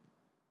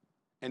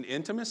and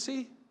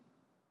intimacy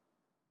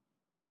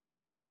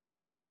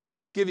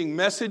giving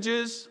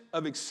messages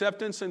of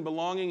acceptance and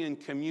belonging in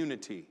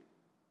community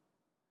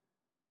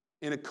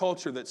in a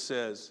culture that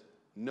says,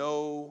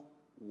 no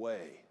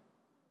way.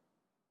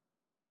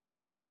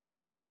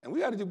 And we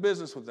got to do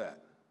business with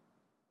that.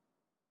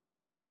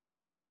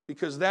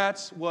 Because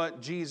that's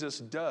what Jesus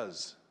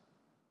does.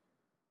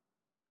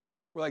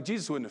 We're like,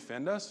 Jesus wouldn't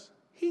offend us.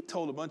 He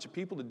told a bunch of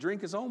people to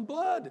drink his own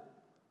blood.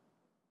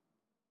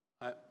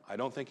 I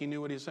don't think he knew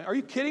what he was saying. Are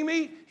you kidding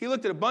me? He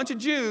looked at a bunch of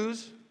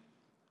Jews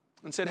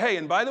and said, hey,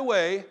 and by the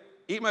way,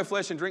 eat my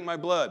flesh and drink my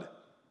blood.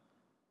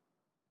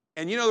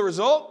 And you know the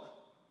result?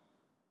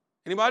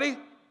 Anybody?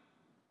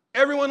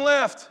 Everyone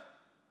left.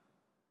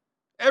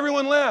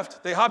 Everyone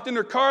left. They hopped in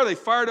their car, they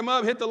fired them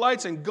up, hit the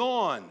lights, and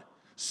gone.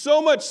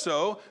 So much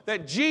so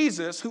that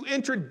Jesus, who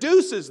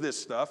introduces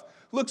this stuff,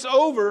 looks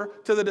over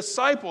to the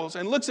disciples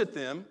and looks at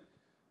them,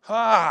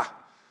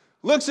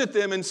 looks at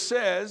them and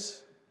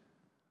says,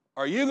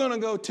 are you going to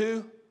go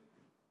too?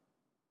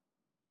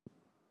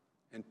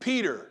 And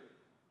Peter,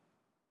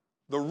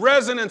 the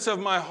resonance of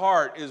my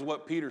heart is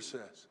what Peter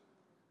says.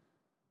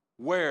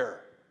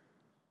 Where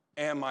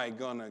am I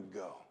going to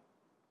go?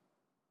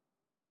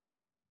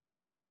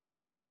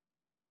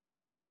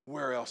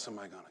 Where else am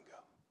I going to go?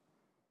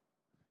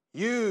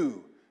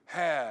 You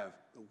have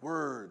the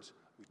words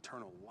of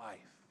eternal life.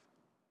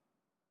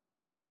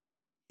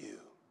 You.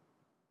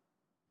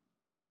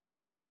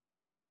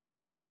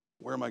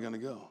 Where am I going to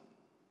go?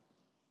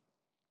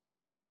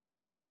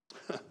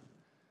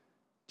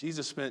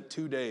 Jesus spent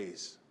 2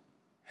 days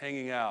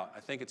hanging out,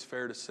 I think it's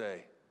fair to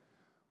say,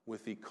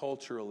 with the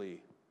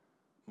culturally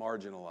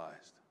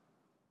marginalized.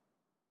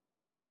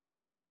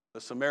 The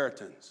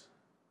Samaritans,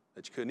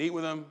 that you couldn't eat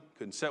with them,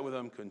 couldn't sit with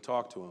them, couldn't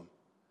talk to them.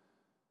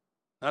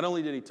 Not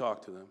only did he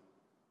talk to them,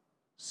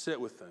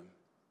 sit with them,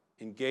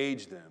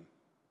 engage them,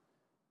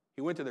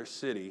 he went to their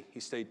city, he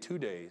stayed 2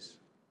 days,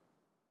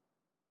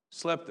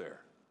 slept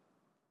there,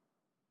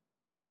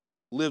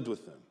 lived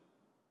with them.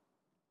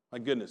 My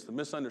goodness, the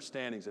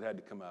misunderstandings that had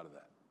to come out of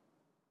that.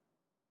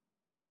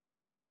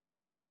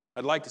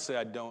 I'd like to say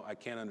I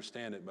can't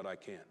understand it, but I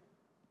can.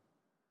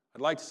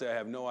 I'd like to say I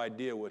have no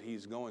idea what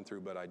he's going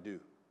through, but I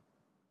do.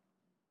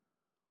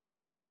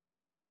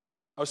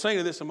 I was saying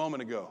to this a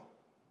moment ago.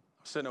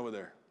 I was sitting over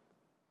there.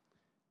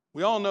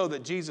 We all know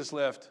that Jesus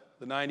left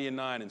the 90 and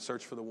 9 and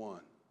searched for the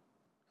one.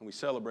 And we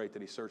celebrate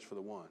that he searched for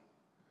the one.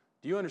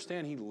 Do you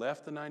understand he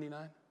left the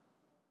 99?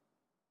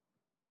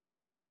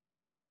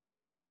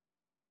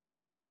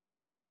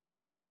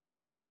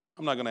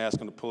 I'm not going to ask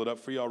him to pull it up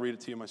for you. I'll read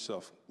it to you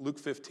myself. Luke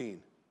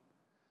 15.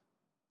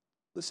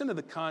 Listen to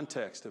the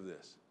context of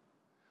this.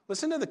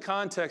 Listen to the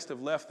context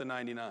of left the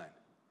 99.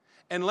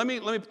 And let me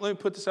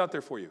put this out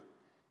there for you.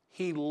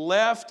 He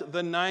left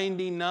the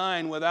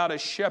 99 without a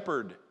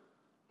shepherd. Do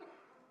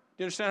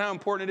you understand how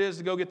important it is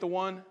to go get the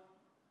one?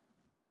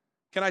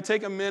 Can I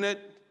take a minute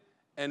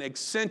and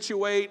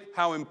accentuate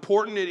how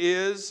important it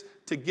is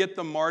to get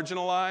the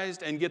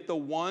marginalized and get the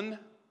one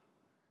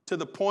to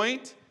the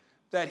point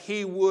that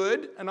he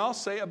would, and I'll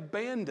say,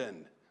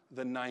 abandon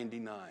the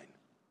 99.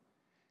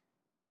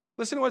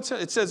 Listen to what it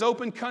says. It says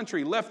open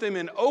country. Left them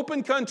in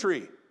open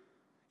country.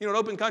 You know what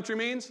open country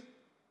means?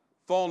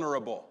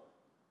 Vulnerable.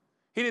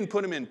 He didn't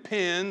put them in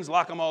pens,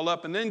 lock them all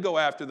up, and then go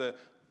after the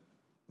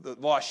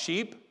lost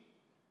sheep.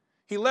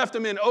 He left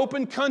them in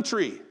open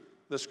country,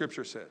 the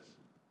scripture says.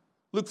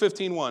 Luke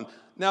 15:1.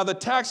 Now the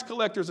tax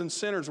collectors and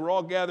sinners were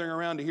all gathering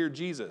around to hear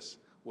Jesus.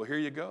 Well, here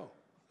you go.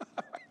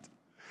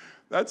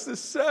 That's the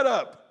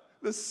setup.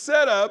 The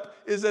setup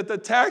is that the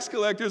tax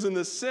collectors and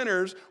the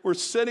sinners were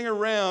sitting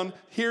around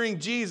hearing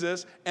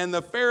Jesus, and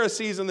the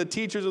Pharisees and the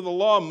teachers of the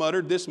law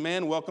muttered, "This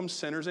man welcomes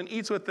sinners and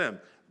eats with them."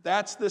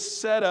 That's the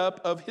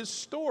setup of his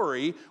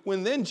story.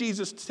 When then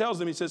Jesus tells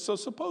them, he says, so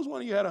suppose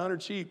one of you had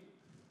 100 sheep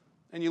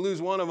and you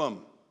lose one of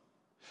them.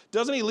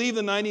 Doesn't he leave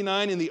the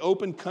 99 in the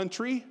open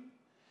country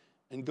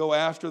and go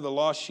after the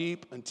lost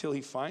sheep until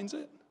he finds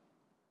it?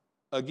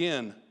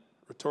 Again,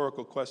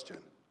 rhetorical question.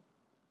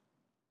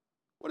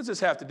 What does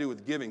this have to do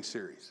with giving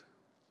series?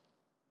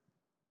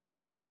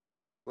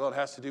 Well, it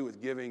has to do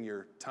with giving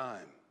your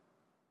time.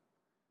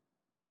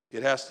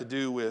 It has to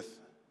do with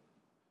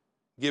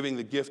giving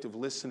the gift of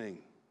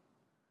listening.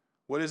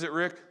 What is it,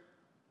 Rick?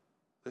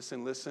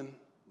 Listen, listen,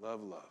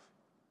 love, love.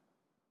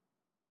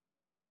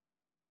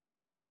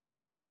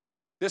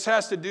 This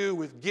has to do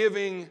with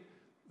giving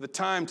the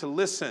time to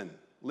listen,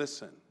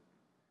 listen.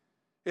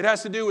 It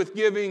has to do with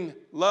giving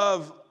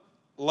love,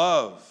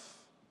 love.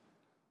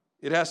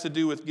 It has to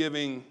do with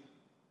giving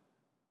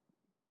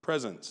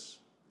presence,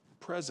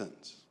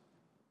 presence.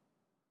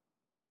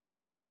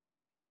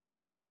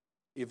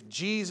 If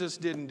Jesus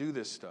didn't do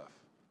this stuff,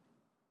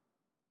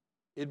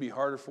 it'd be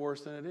harder for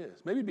us than it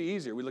is. Maybe it'd be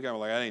easier. We look at him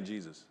like, that ain't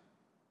Jesus.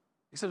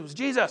 He said, it was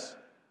Jesus.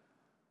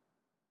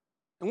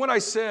 And what I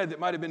said that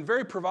might have been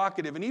very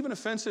provocative and even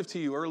offensive to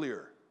you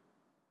earlier,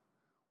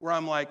 where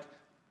I'm like,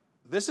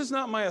 this is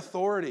not my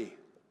authority.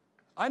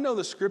 I know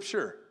the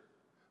scripture,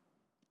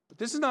 but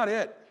this is not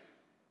it.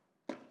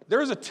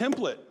 There is a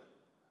template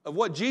of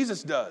what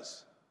Jesus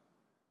does.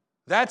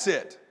 That's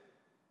it.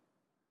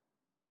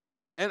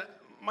 And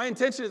my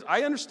intention is,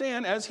 I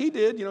understand, as he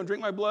did,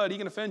 drink my blood, he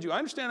can offend you. I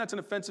understand that's an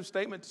offensive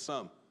statement to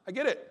some. I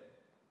get it.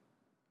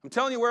 I'm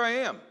telling you where I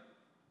am.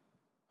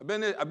 I've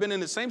been in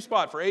the same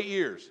spot for 8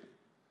 years,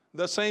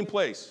 the same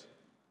place.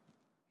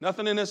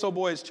 Nothing in this, oh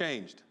boy, has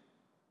changed.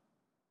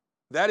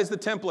 That is the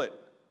template.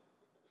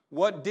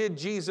 What did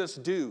Jesus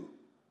do?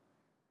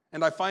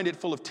 And I find it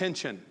full of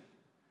tension,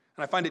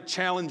 and I find it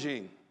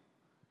challenging.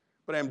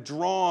 But I'm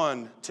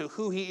drawn to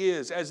who he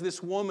is, as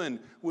this woman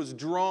was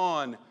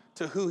drawn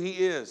to who he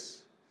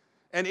is.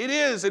 And it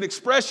is an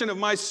expression of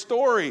my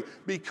story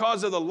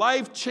because of the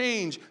life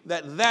change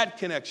that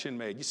connection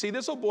made. You see,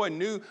 this little boy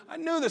I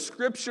knew the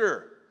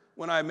scripture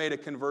when I made a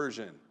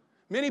conversion.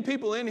 Many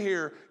people in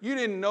here, you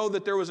didn't know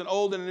that there was an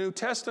Old and a New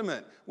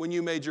Testament when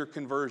you made your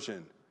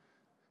conversion.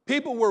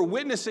 People were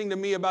witnessing to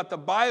me about the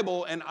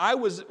Bible, and I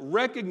was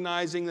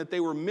recognizing that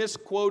they were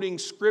misquoting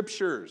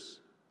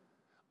scriptures.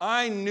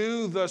 I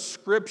knew the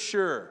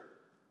scripture.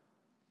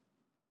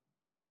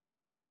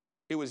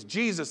 It was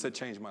Jesus that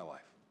changed my life.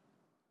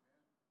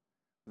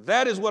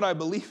 That is what I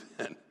believe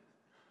in.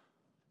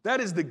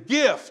 That is the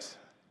gift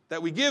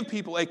that we give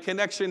people, a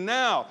connection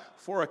now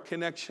for a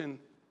connection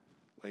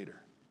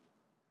later.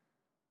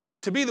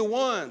 To be the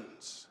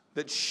ones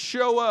that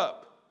show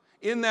up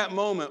in that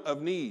moment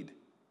of need,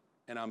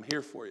 and I'm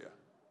here for you.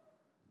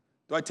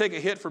 Do I take a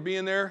hit for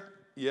being there?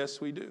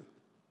 Yes, we do.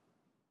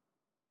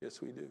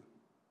 Yes, we do.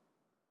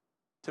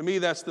 To me,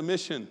 that's the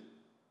mission.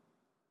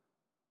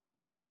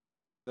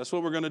 That's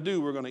what we're going to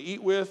do. We're going to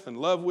eat with and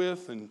love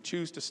with and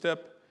choose to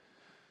step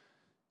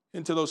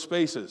into those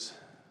spaces.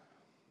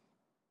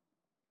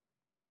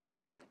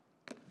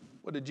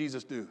 What did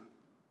Jesus do?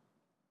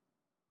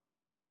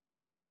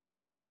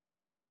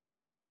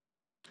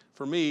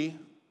 For me,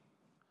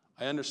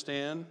 I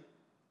understand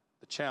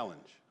the challenge.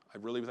 I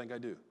really think I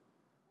do.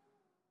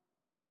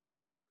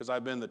 Because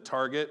I've been the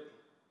target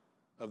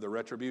of the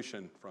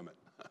retribution from it.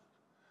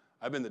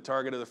 I've been the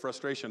target of the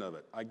frustration of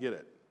it. I get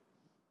it.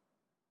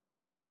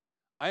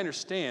 I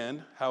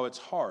understand how it's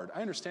hard.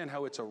 I understand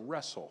how it's a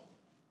wrestle.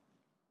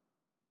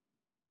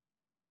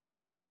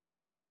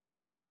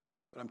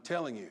 But I'm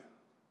telling you,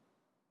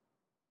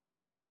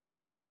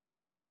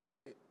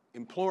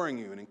 imploring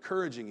you and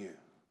encouraging you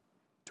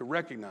to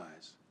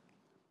recognize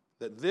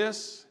that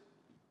this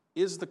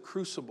is the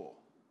crucible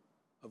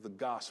of the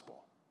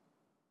gospel.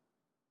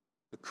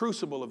 The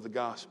crucible of the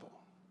gospel.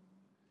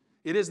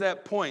 It is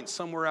that point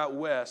somewhere out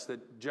west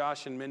that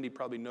Josh and Mindy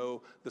probably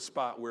know the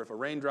spot where if a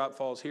raindrop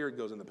falls here, it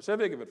goes in the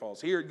Pacific. If it falls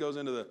here, it goes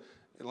into the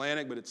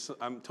Atlantic. But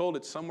I'm told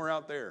it's somewhere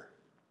out there.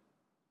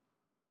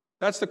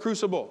 That's the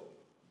crucible.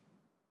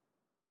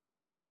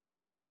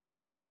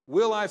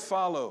 Will I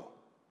follow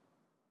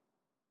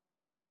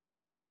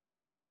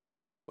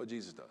what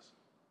Jesus does?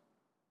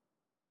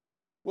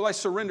 Will I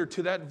surrender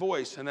to that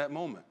voice in that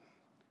moment?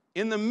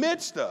 In the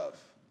midst of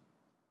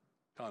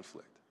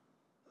conflict.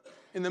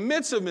 In the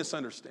midst of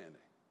misunderstanding.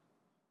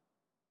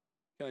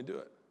 Can I do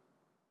it?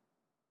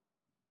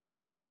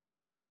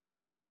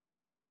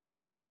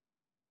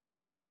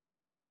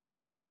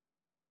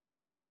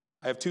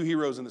 I have two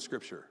heroes in the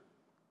scripture.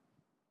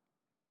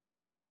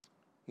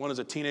 One is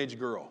a teenage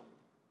girl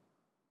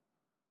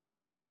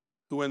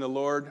who, when the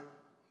Lord,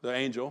 the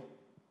angel,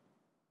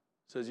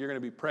 says, you're going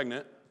to be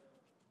pregnant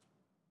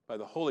by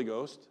the Holy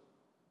Ghost,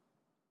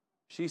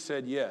 she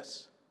said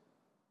yes.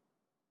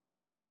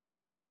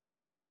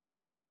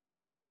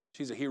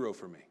 She's a hero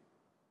for me.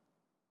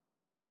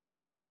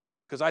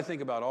 Because I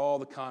think about all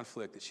the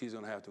conflict that she's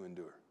going to have to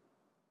endure.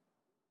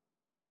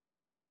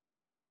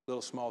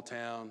 Little small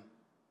town,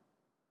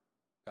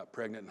 got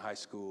pregnant in high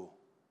school,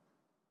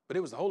 but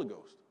it was the Holy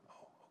Ghost.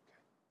 Oh, okay.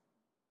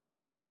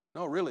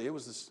 No, really, it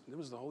was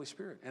the Holy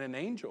Spirit and an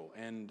angel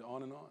and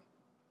on and on.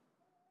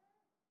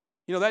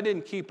 You know, that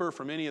didn't keep her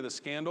from any of the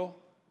scandal.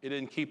 It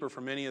didn't keep her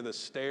from any of the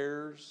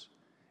stares.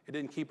 It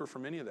didn't keep her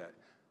from any of that.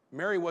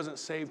 Mary wasn't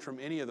saved from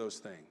any of those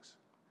things.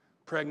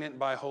 Pregnant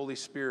by Holy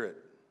Spirit.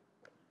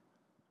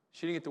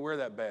 She didn't get to wear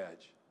that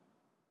badge.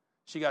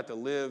 She got to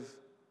live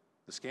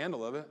the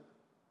scandal of it.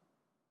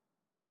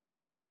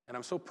 And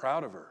I'm so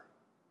proud of her.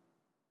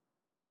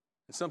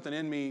 And something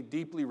in me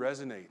deeply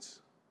resonates.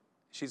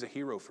 She's a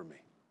hero for me.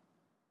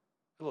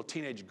 A little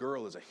teenage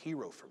girl is a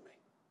hero for me.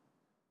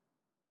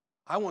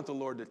 I want the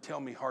Lord to tell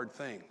me hard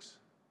things.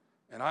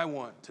 And I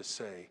want to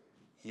say,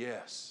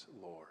 yes,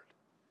 Lord.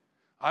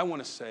 I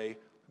want to say,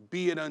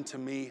 be it unto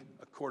me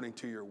according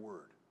to your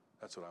word.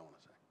 That's what I want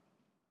to say.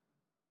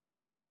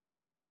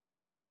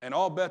 And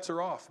all bets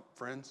are off,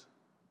 friends.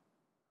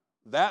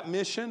 That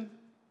mission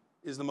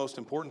is the most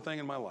important thing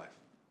in my life.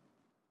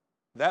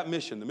 That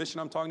mission, the mission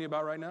I'm talking to you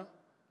about right now,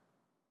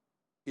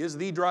 is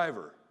the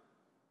driver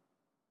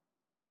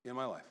in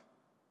my life.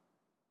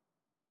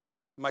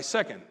 My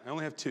second, I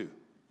only have two.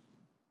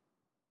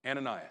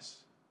 Ananias.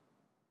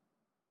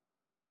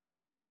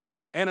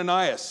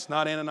 Ananias,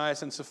 not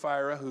Ananias and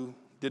Sapphira, who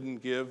didn't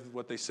give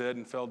what they said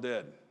and fell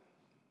dead.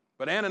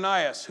 But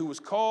Ananias, who was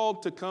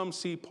called to come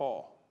see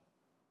Paul.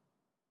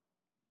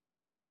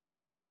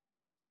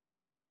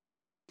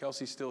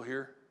 Kelsey's still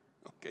here?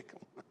 Okay, come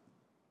on.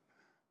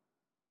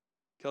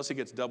 Kelsey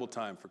gets double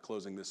time for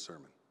closing this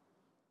sermon.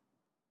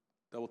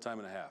 Double time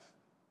and a half.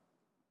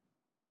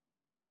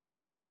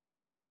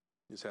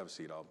 Just have a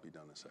seat. I'll be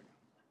done in a second.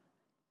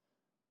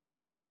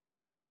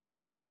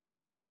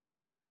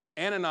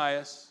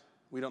 Ananias,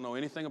 we don't know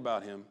anything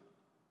about him.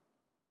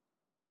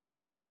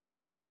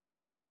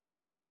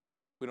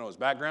 We don't know his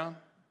background.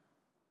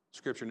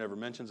 Scripture never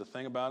mentions a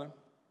thing about him.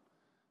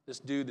 This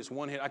dude, this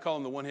one hit, I call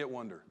him the one-hit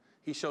wonder.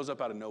 He shows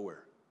up out of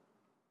nowhere.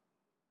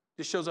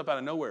 Just shows up out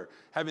of nowhere.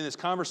 Having this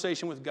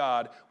conversation with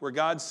God where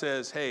God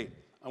says, hey,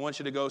 I want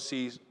you to go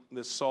see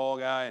this Saul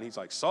guy. And he's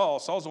like, Saul?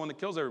 Saul's the one that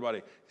kills everybody.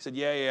 He said,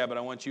 yeah, but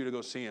I want you to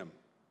go see him.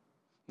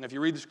 And if you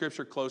read the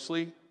Scripture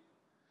closely,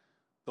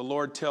 the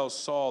Lord tells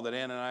Saul that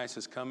Ananias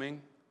is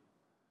coming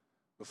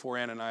before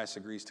Ananias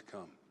agrees to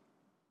come.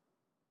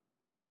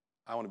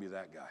 I want to be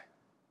that guy.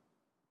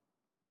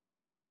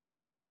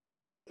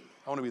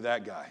 I want to be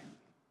that guy.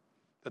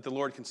 That the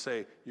Lord can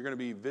say, you're going to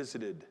be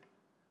visited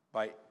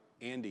by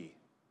Andy,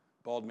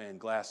 bald man,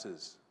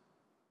 glasses.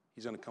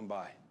 He's going to come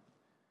by.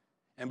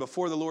 And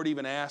before the Lord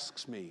even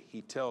asks me,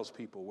 he tells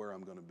people where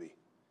I'm going to be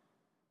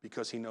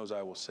because he knows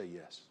I will say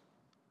yes.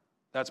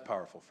 That's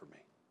powerful for me.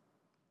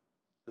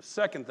 The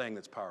second thing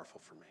that's powerful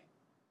for me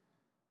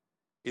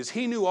is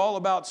he knew all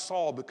about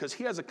Saul because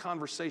he has a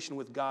conversation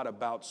with God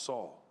about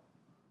Saul.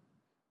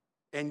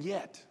 And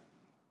yet,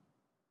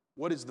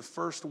 what is the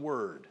first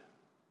word?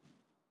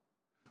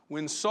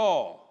 When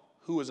Saul,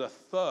 who was a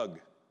thug,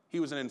 he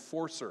was an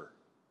enforcer,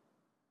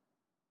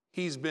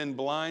 he's been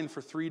blind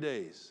for 3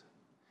 days.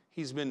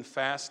 He's been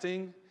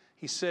fasting.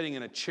 He's sitting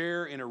in a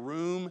chair in a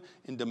room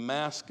in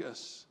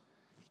Damascus.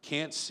 He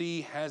can't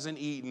see, hasn't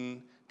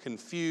eaten,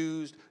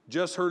 confused,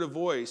 just heard a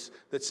voice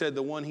that said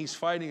the one he's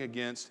fighting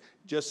against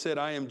just said,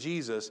 I am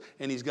Jesus,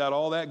 and he's got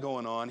all that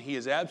going on. He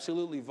is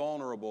absolutely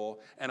vulnerable,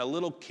 and a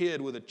little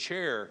kid with a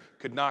chair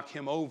could knock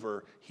him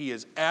over. He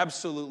is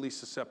absolutely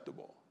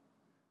susceptible.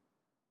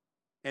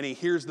 And he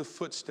hears the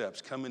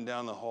footsteps coming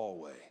down the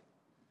hallway,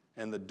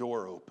 and the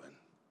door open,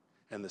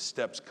 and the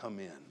steps come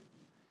in.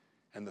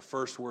 And the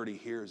first word he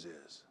hears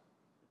is,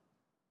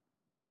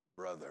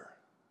 brother.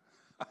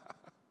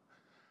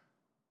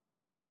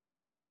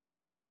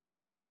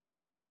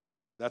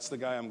 That's the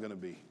guy I'm going to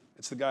be.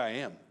 It's the guy I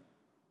am.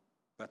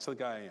 That's the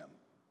guy I am.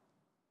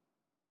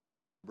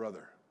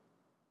 Brother.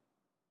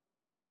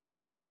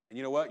 And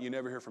you know what? You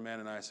never hear from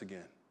Ananias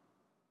again.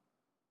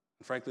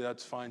 And frankly,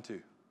 that's fine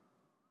too.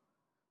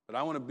 But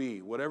I want to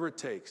be, whatever it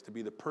takes, to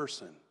be the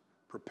person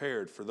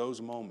prepared for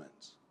those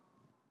moments.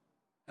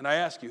 And I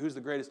ask you, who's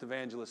the greatest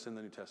evangelist in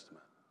the New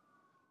Testament?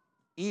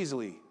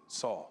 Easily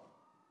Saul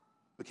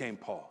became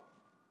Paul.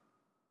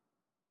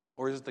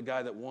 Or is it the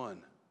guy that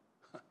won?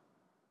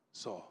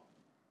 Saul.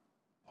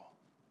 Paul.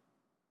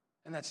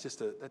 And that's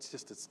just a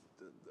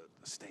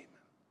statement.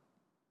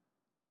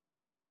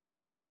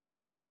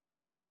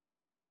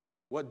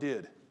 What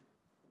did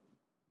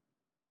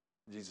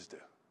Jesus do?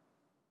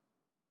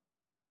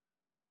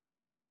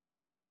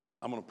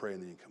 I'm going to pray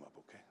and then you come up,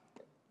 okay?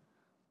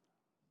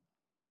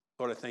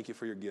 Lord, I thank you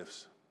for your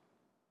gifts.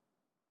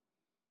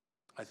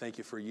 I thank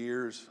you for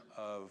years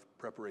of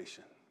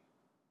preparation.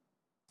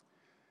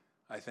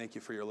 I thank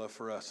you for your love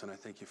for us, and I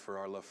thank you for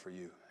our love for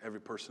you. Every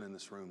person in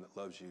this room that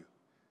loves you,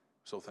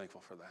 I'm so thankful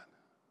for that.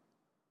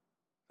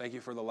 Thank you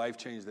for the life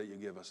change that you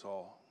give us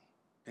all,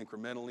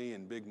 incrementally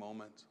in big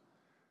moments.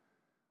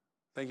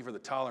 Thank you for the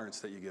tolerance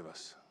that you give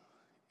us,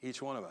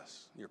 each one of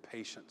us, your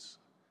patience,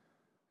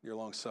 your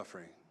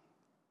long-suffering.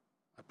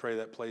 I pray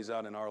that plays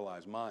out in our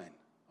lives, mine,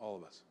 all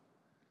of us.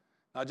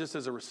 Not just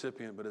as a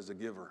recipient, but as a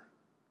giver.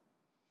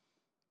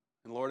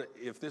 And Lord,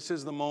 if this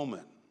is the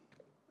moment,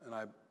 and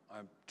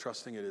I'm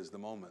trusting it is the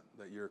moment,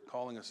 that you're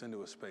calling us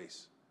into a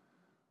space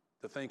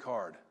to think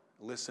hard,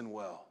 listen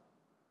well,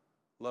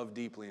 love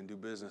deeply, and do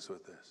business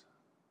with this.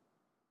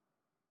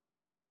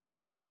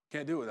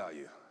 Can't do it without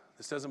you.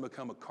 This doesn't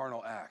become a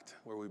carnal act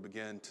where we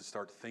begin to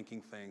start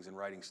thinking things and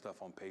writing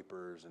stuff on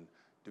papers and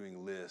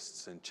doing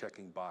lists and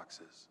checking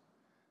boxes.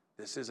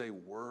 This is a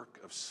work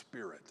of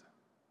spirit.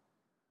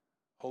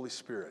 Holy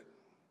Spirit,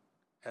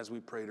 as we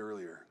prayed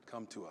earlier,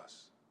 come to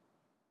us.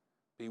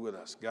 Be with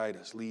us, guide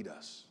us, lead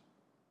us.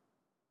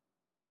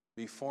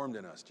 Be formed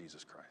in us,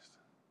 Jesus Christ.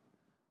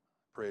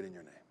 Pray it in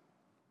your name.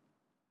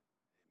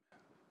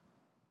 Amen.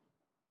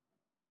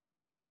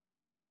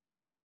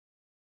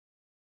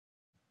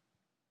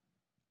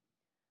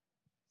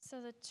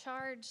 So the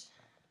charge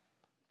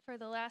for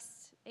the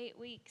last 8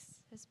 weeks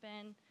has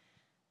been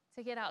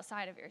to get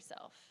outside of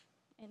yourself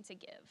and to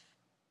give.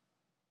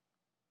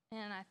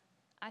 And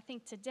I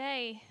think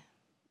today,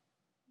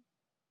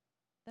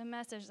 the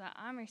message that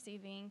I'm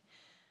receiving,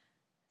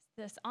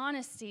 this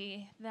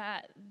honesty,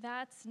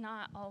 that's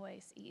not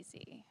always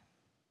easy.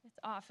 It's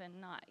often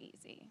not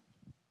easy.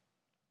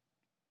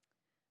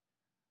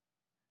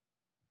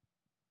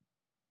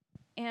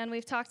 And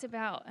we've talked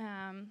about,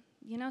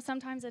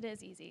 sometimes it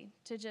is easy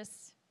to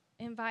just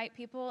invite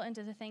people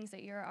into the things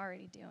that you're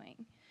already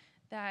doing.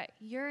 That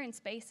you're in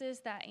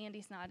spaces that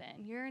Andy's not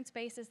in. You're in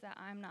spaces that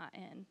I'm not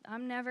in.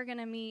 I'm never going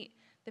to meet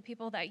the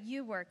people that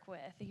you work with.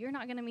 You're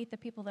not going to meet the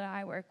people that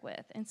I work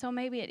with. And so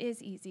maybe it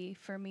is easy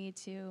for me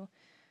to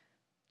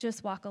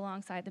just walk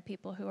alongside the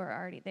people who are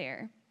already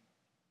there.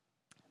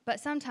 But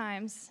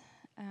sometimes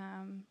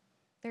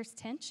there's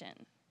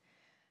tension.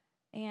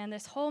 And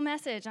this whole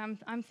message,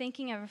 I'm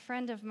thinking of a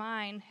friend of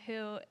mine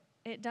who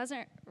it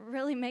doesn't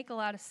really make a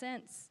lot of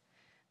sense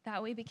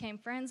that we became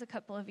friends a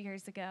couple of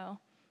years ago.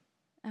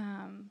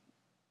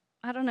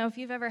 I don't know if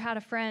you've ever had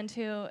a friend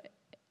who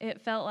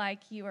it felt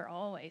like you were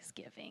always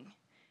giving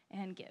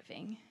and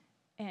giving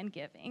and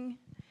giving,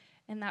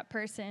 and that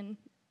person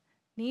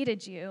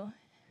needed you.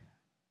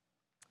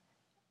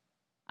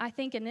 I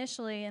think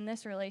initially in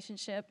this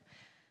relationship,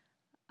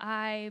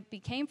 I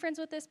became friends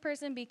with this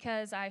person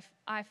because I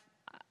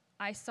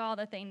saw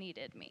that they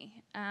needed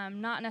me,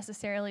 not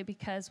necessarily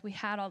because we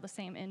had all the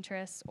same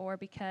interests or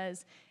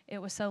because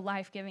it was so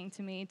life-giving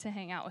to me to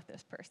hang out with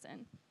this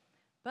person.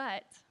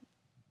 But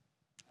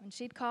when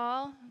she'd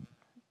call,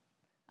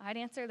 I'd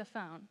answer the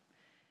phone.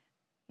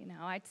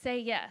 I'd say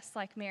yes,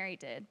 like Mary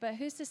did. But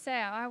who's to say?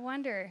 I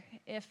wonder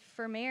if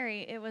for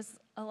Mary, it was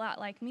a lot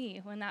like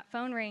me. When that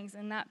phone rings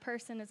and that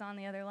person is on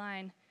the other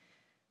line,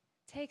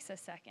 it takes a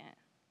second.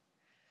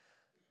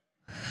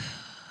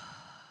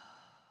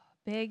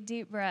 Big,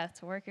 deep breath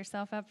to work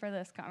yourself up for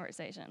this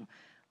conversation.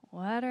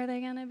 What are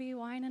they going to be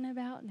whining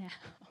about now?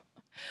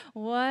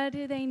 What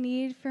do they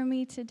need from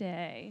me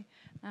today?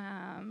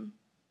 And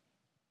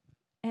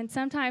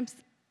sometimes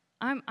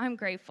I'm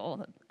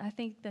grateful. I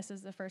think this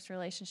is the first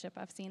relationship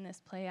I've seen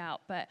this play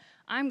out, but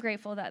I'm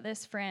grateful that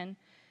this friend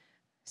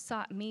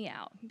sought me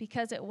out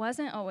because it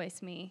wasn't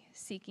always me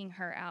seeking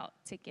her out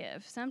to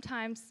give.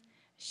 Sometimes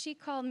she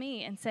called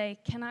me and say,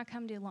 "Can I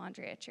come do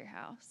laundry at your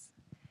house?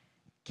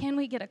 Can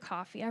we get a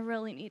coffee? I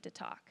really need to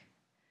talk."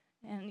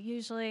 And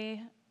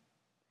usually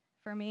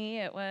for me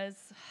it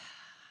was,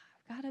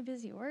 I've got a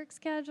busy work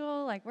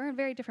schedule. Like, we're in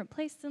very different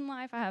places in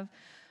life. I have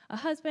a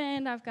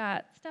husband, I've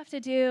got stuff to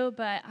do,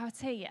 but I would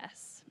say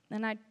yes.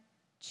 And I'd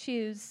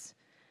choose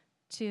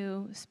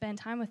to spend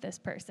time with this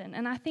person.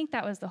 And I think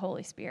that was the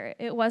Holy Spirit.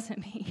 It wasn't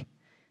me.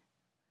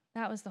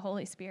 That was the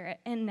Holy Spirit.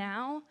 And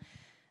now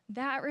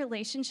that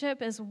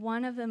relationship is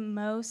one of the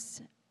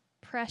most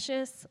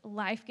precious,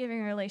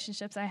 life-giving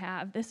relationships I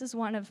have. This is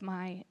one of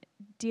my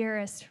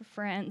dearest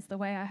friends, the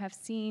way I have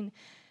seen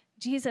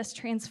Jesus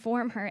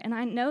transform her. And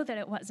I know that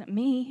it wasn't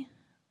me.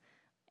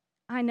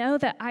 I know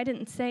that I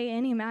didn't say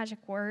any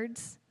magic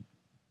words.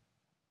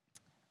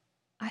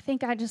 I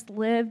think I just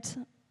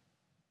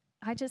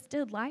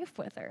did life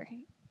with her.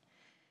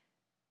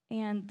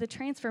 And the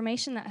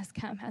transformation that has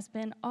come has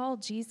been all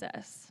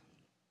Jesus.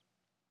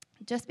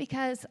 Just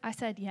because I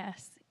said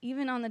yes,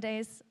 even on the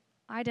days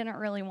I didn't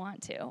really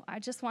want to. I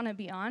just want to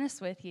be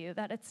honest with you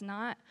that it's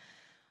not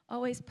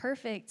always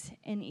perfect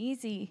and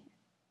easy,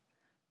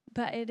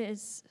 but it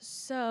is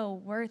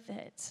so worth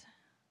it.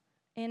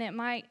 And it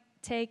might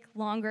take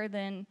longer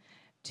than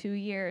 2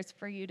 years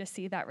for you to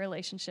see that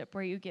relationship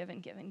where you give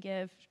and give and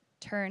give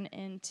turn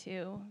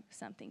into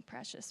something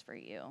precious for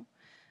you.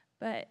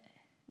 But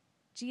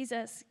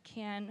Jesus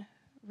can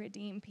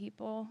redeem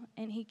people,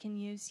 and he can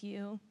use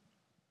you.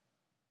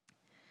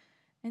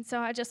 And so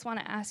I just want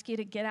to ask you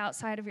to get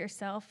outside of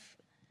yourself,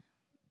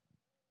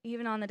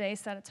 even on the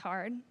days that it's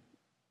hard,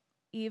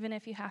 even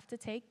if you have to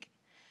take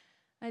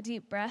a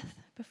deep breath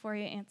before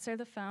you answer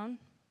the phone.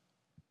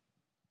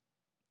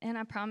 And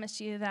I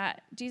promise you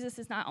that Jesus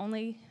is not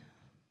only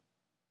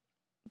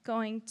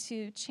going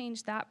to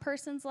change that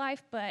person's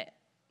life, but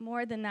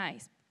more than that,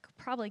 he's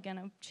probably going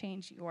to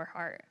change your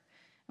heart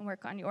and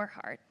work on your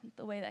heart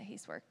the way that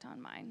he's worked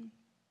on mine.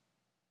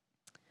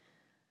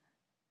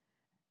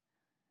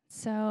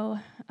 So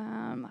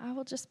I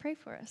will just pray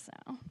for us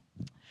now.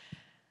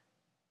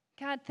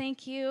 God,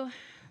 thank you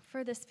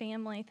for this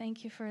family.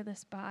 Thank you for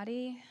this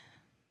body.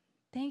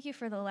 Thank you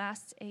for the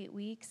last 8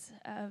 weeks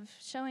of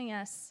showing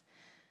us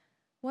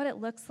what it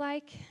looks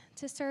like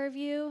to serve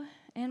you,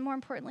 and more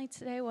importantly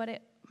today, what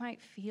it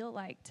might feel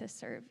like to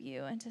serve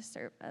you and to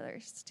serve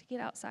others, to get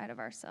outside of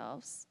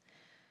ourselves.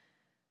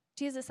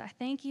 Jesus, I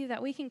thank you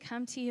that we can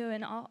come to you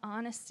in all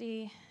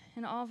honesty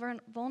and all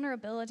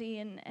vulnerability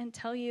and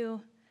tell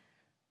you,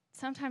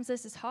 sometimes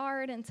this is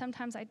hard and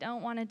sometimes I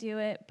don't want to do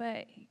it,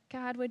 but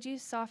God, would you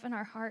soften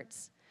our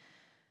hearts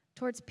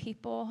towards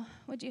people?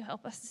 Would you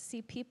help us to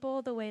see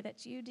people the way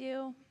that you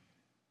do?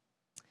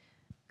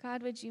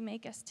 God, would you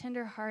make us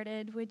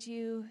tenderhearted? Would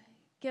you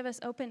give us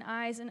open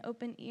eyes and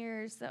open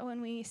ears that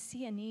when we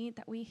see a need,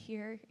 that we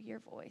hear your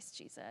voice,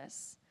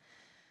 Jesus?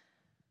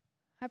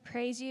 I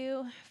praise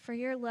you for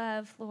your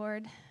love,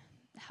 Lord.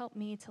 Help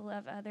me to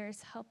love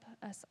others. Help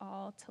us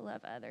all to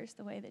love others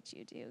the way that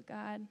you do,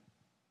 God.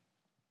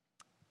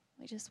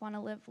 We just want to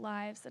live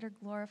lives that are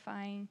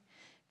glorifying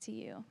to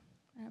you.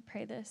 And I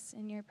pray this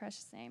in your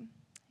precious name.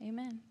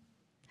 Amen.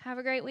 Have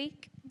a great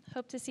week.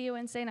 Hope to see you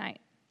Wednesday night.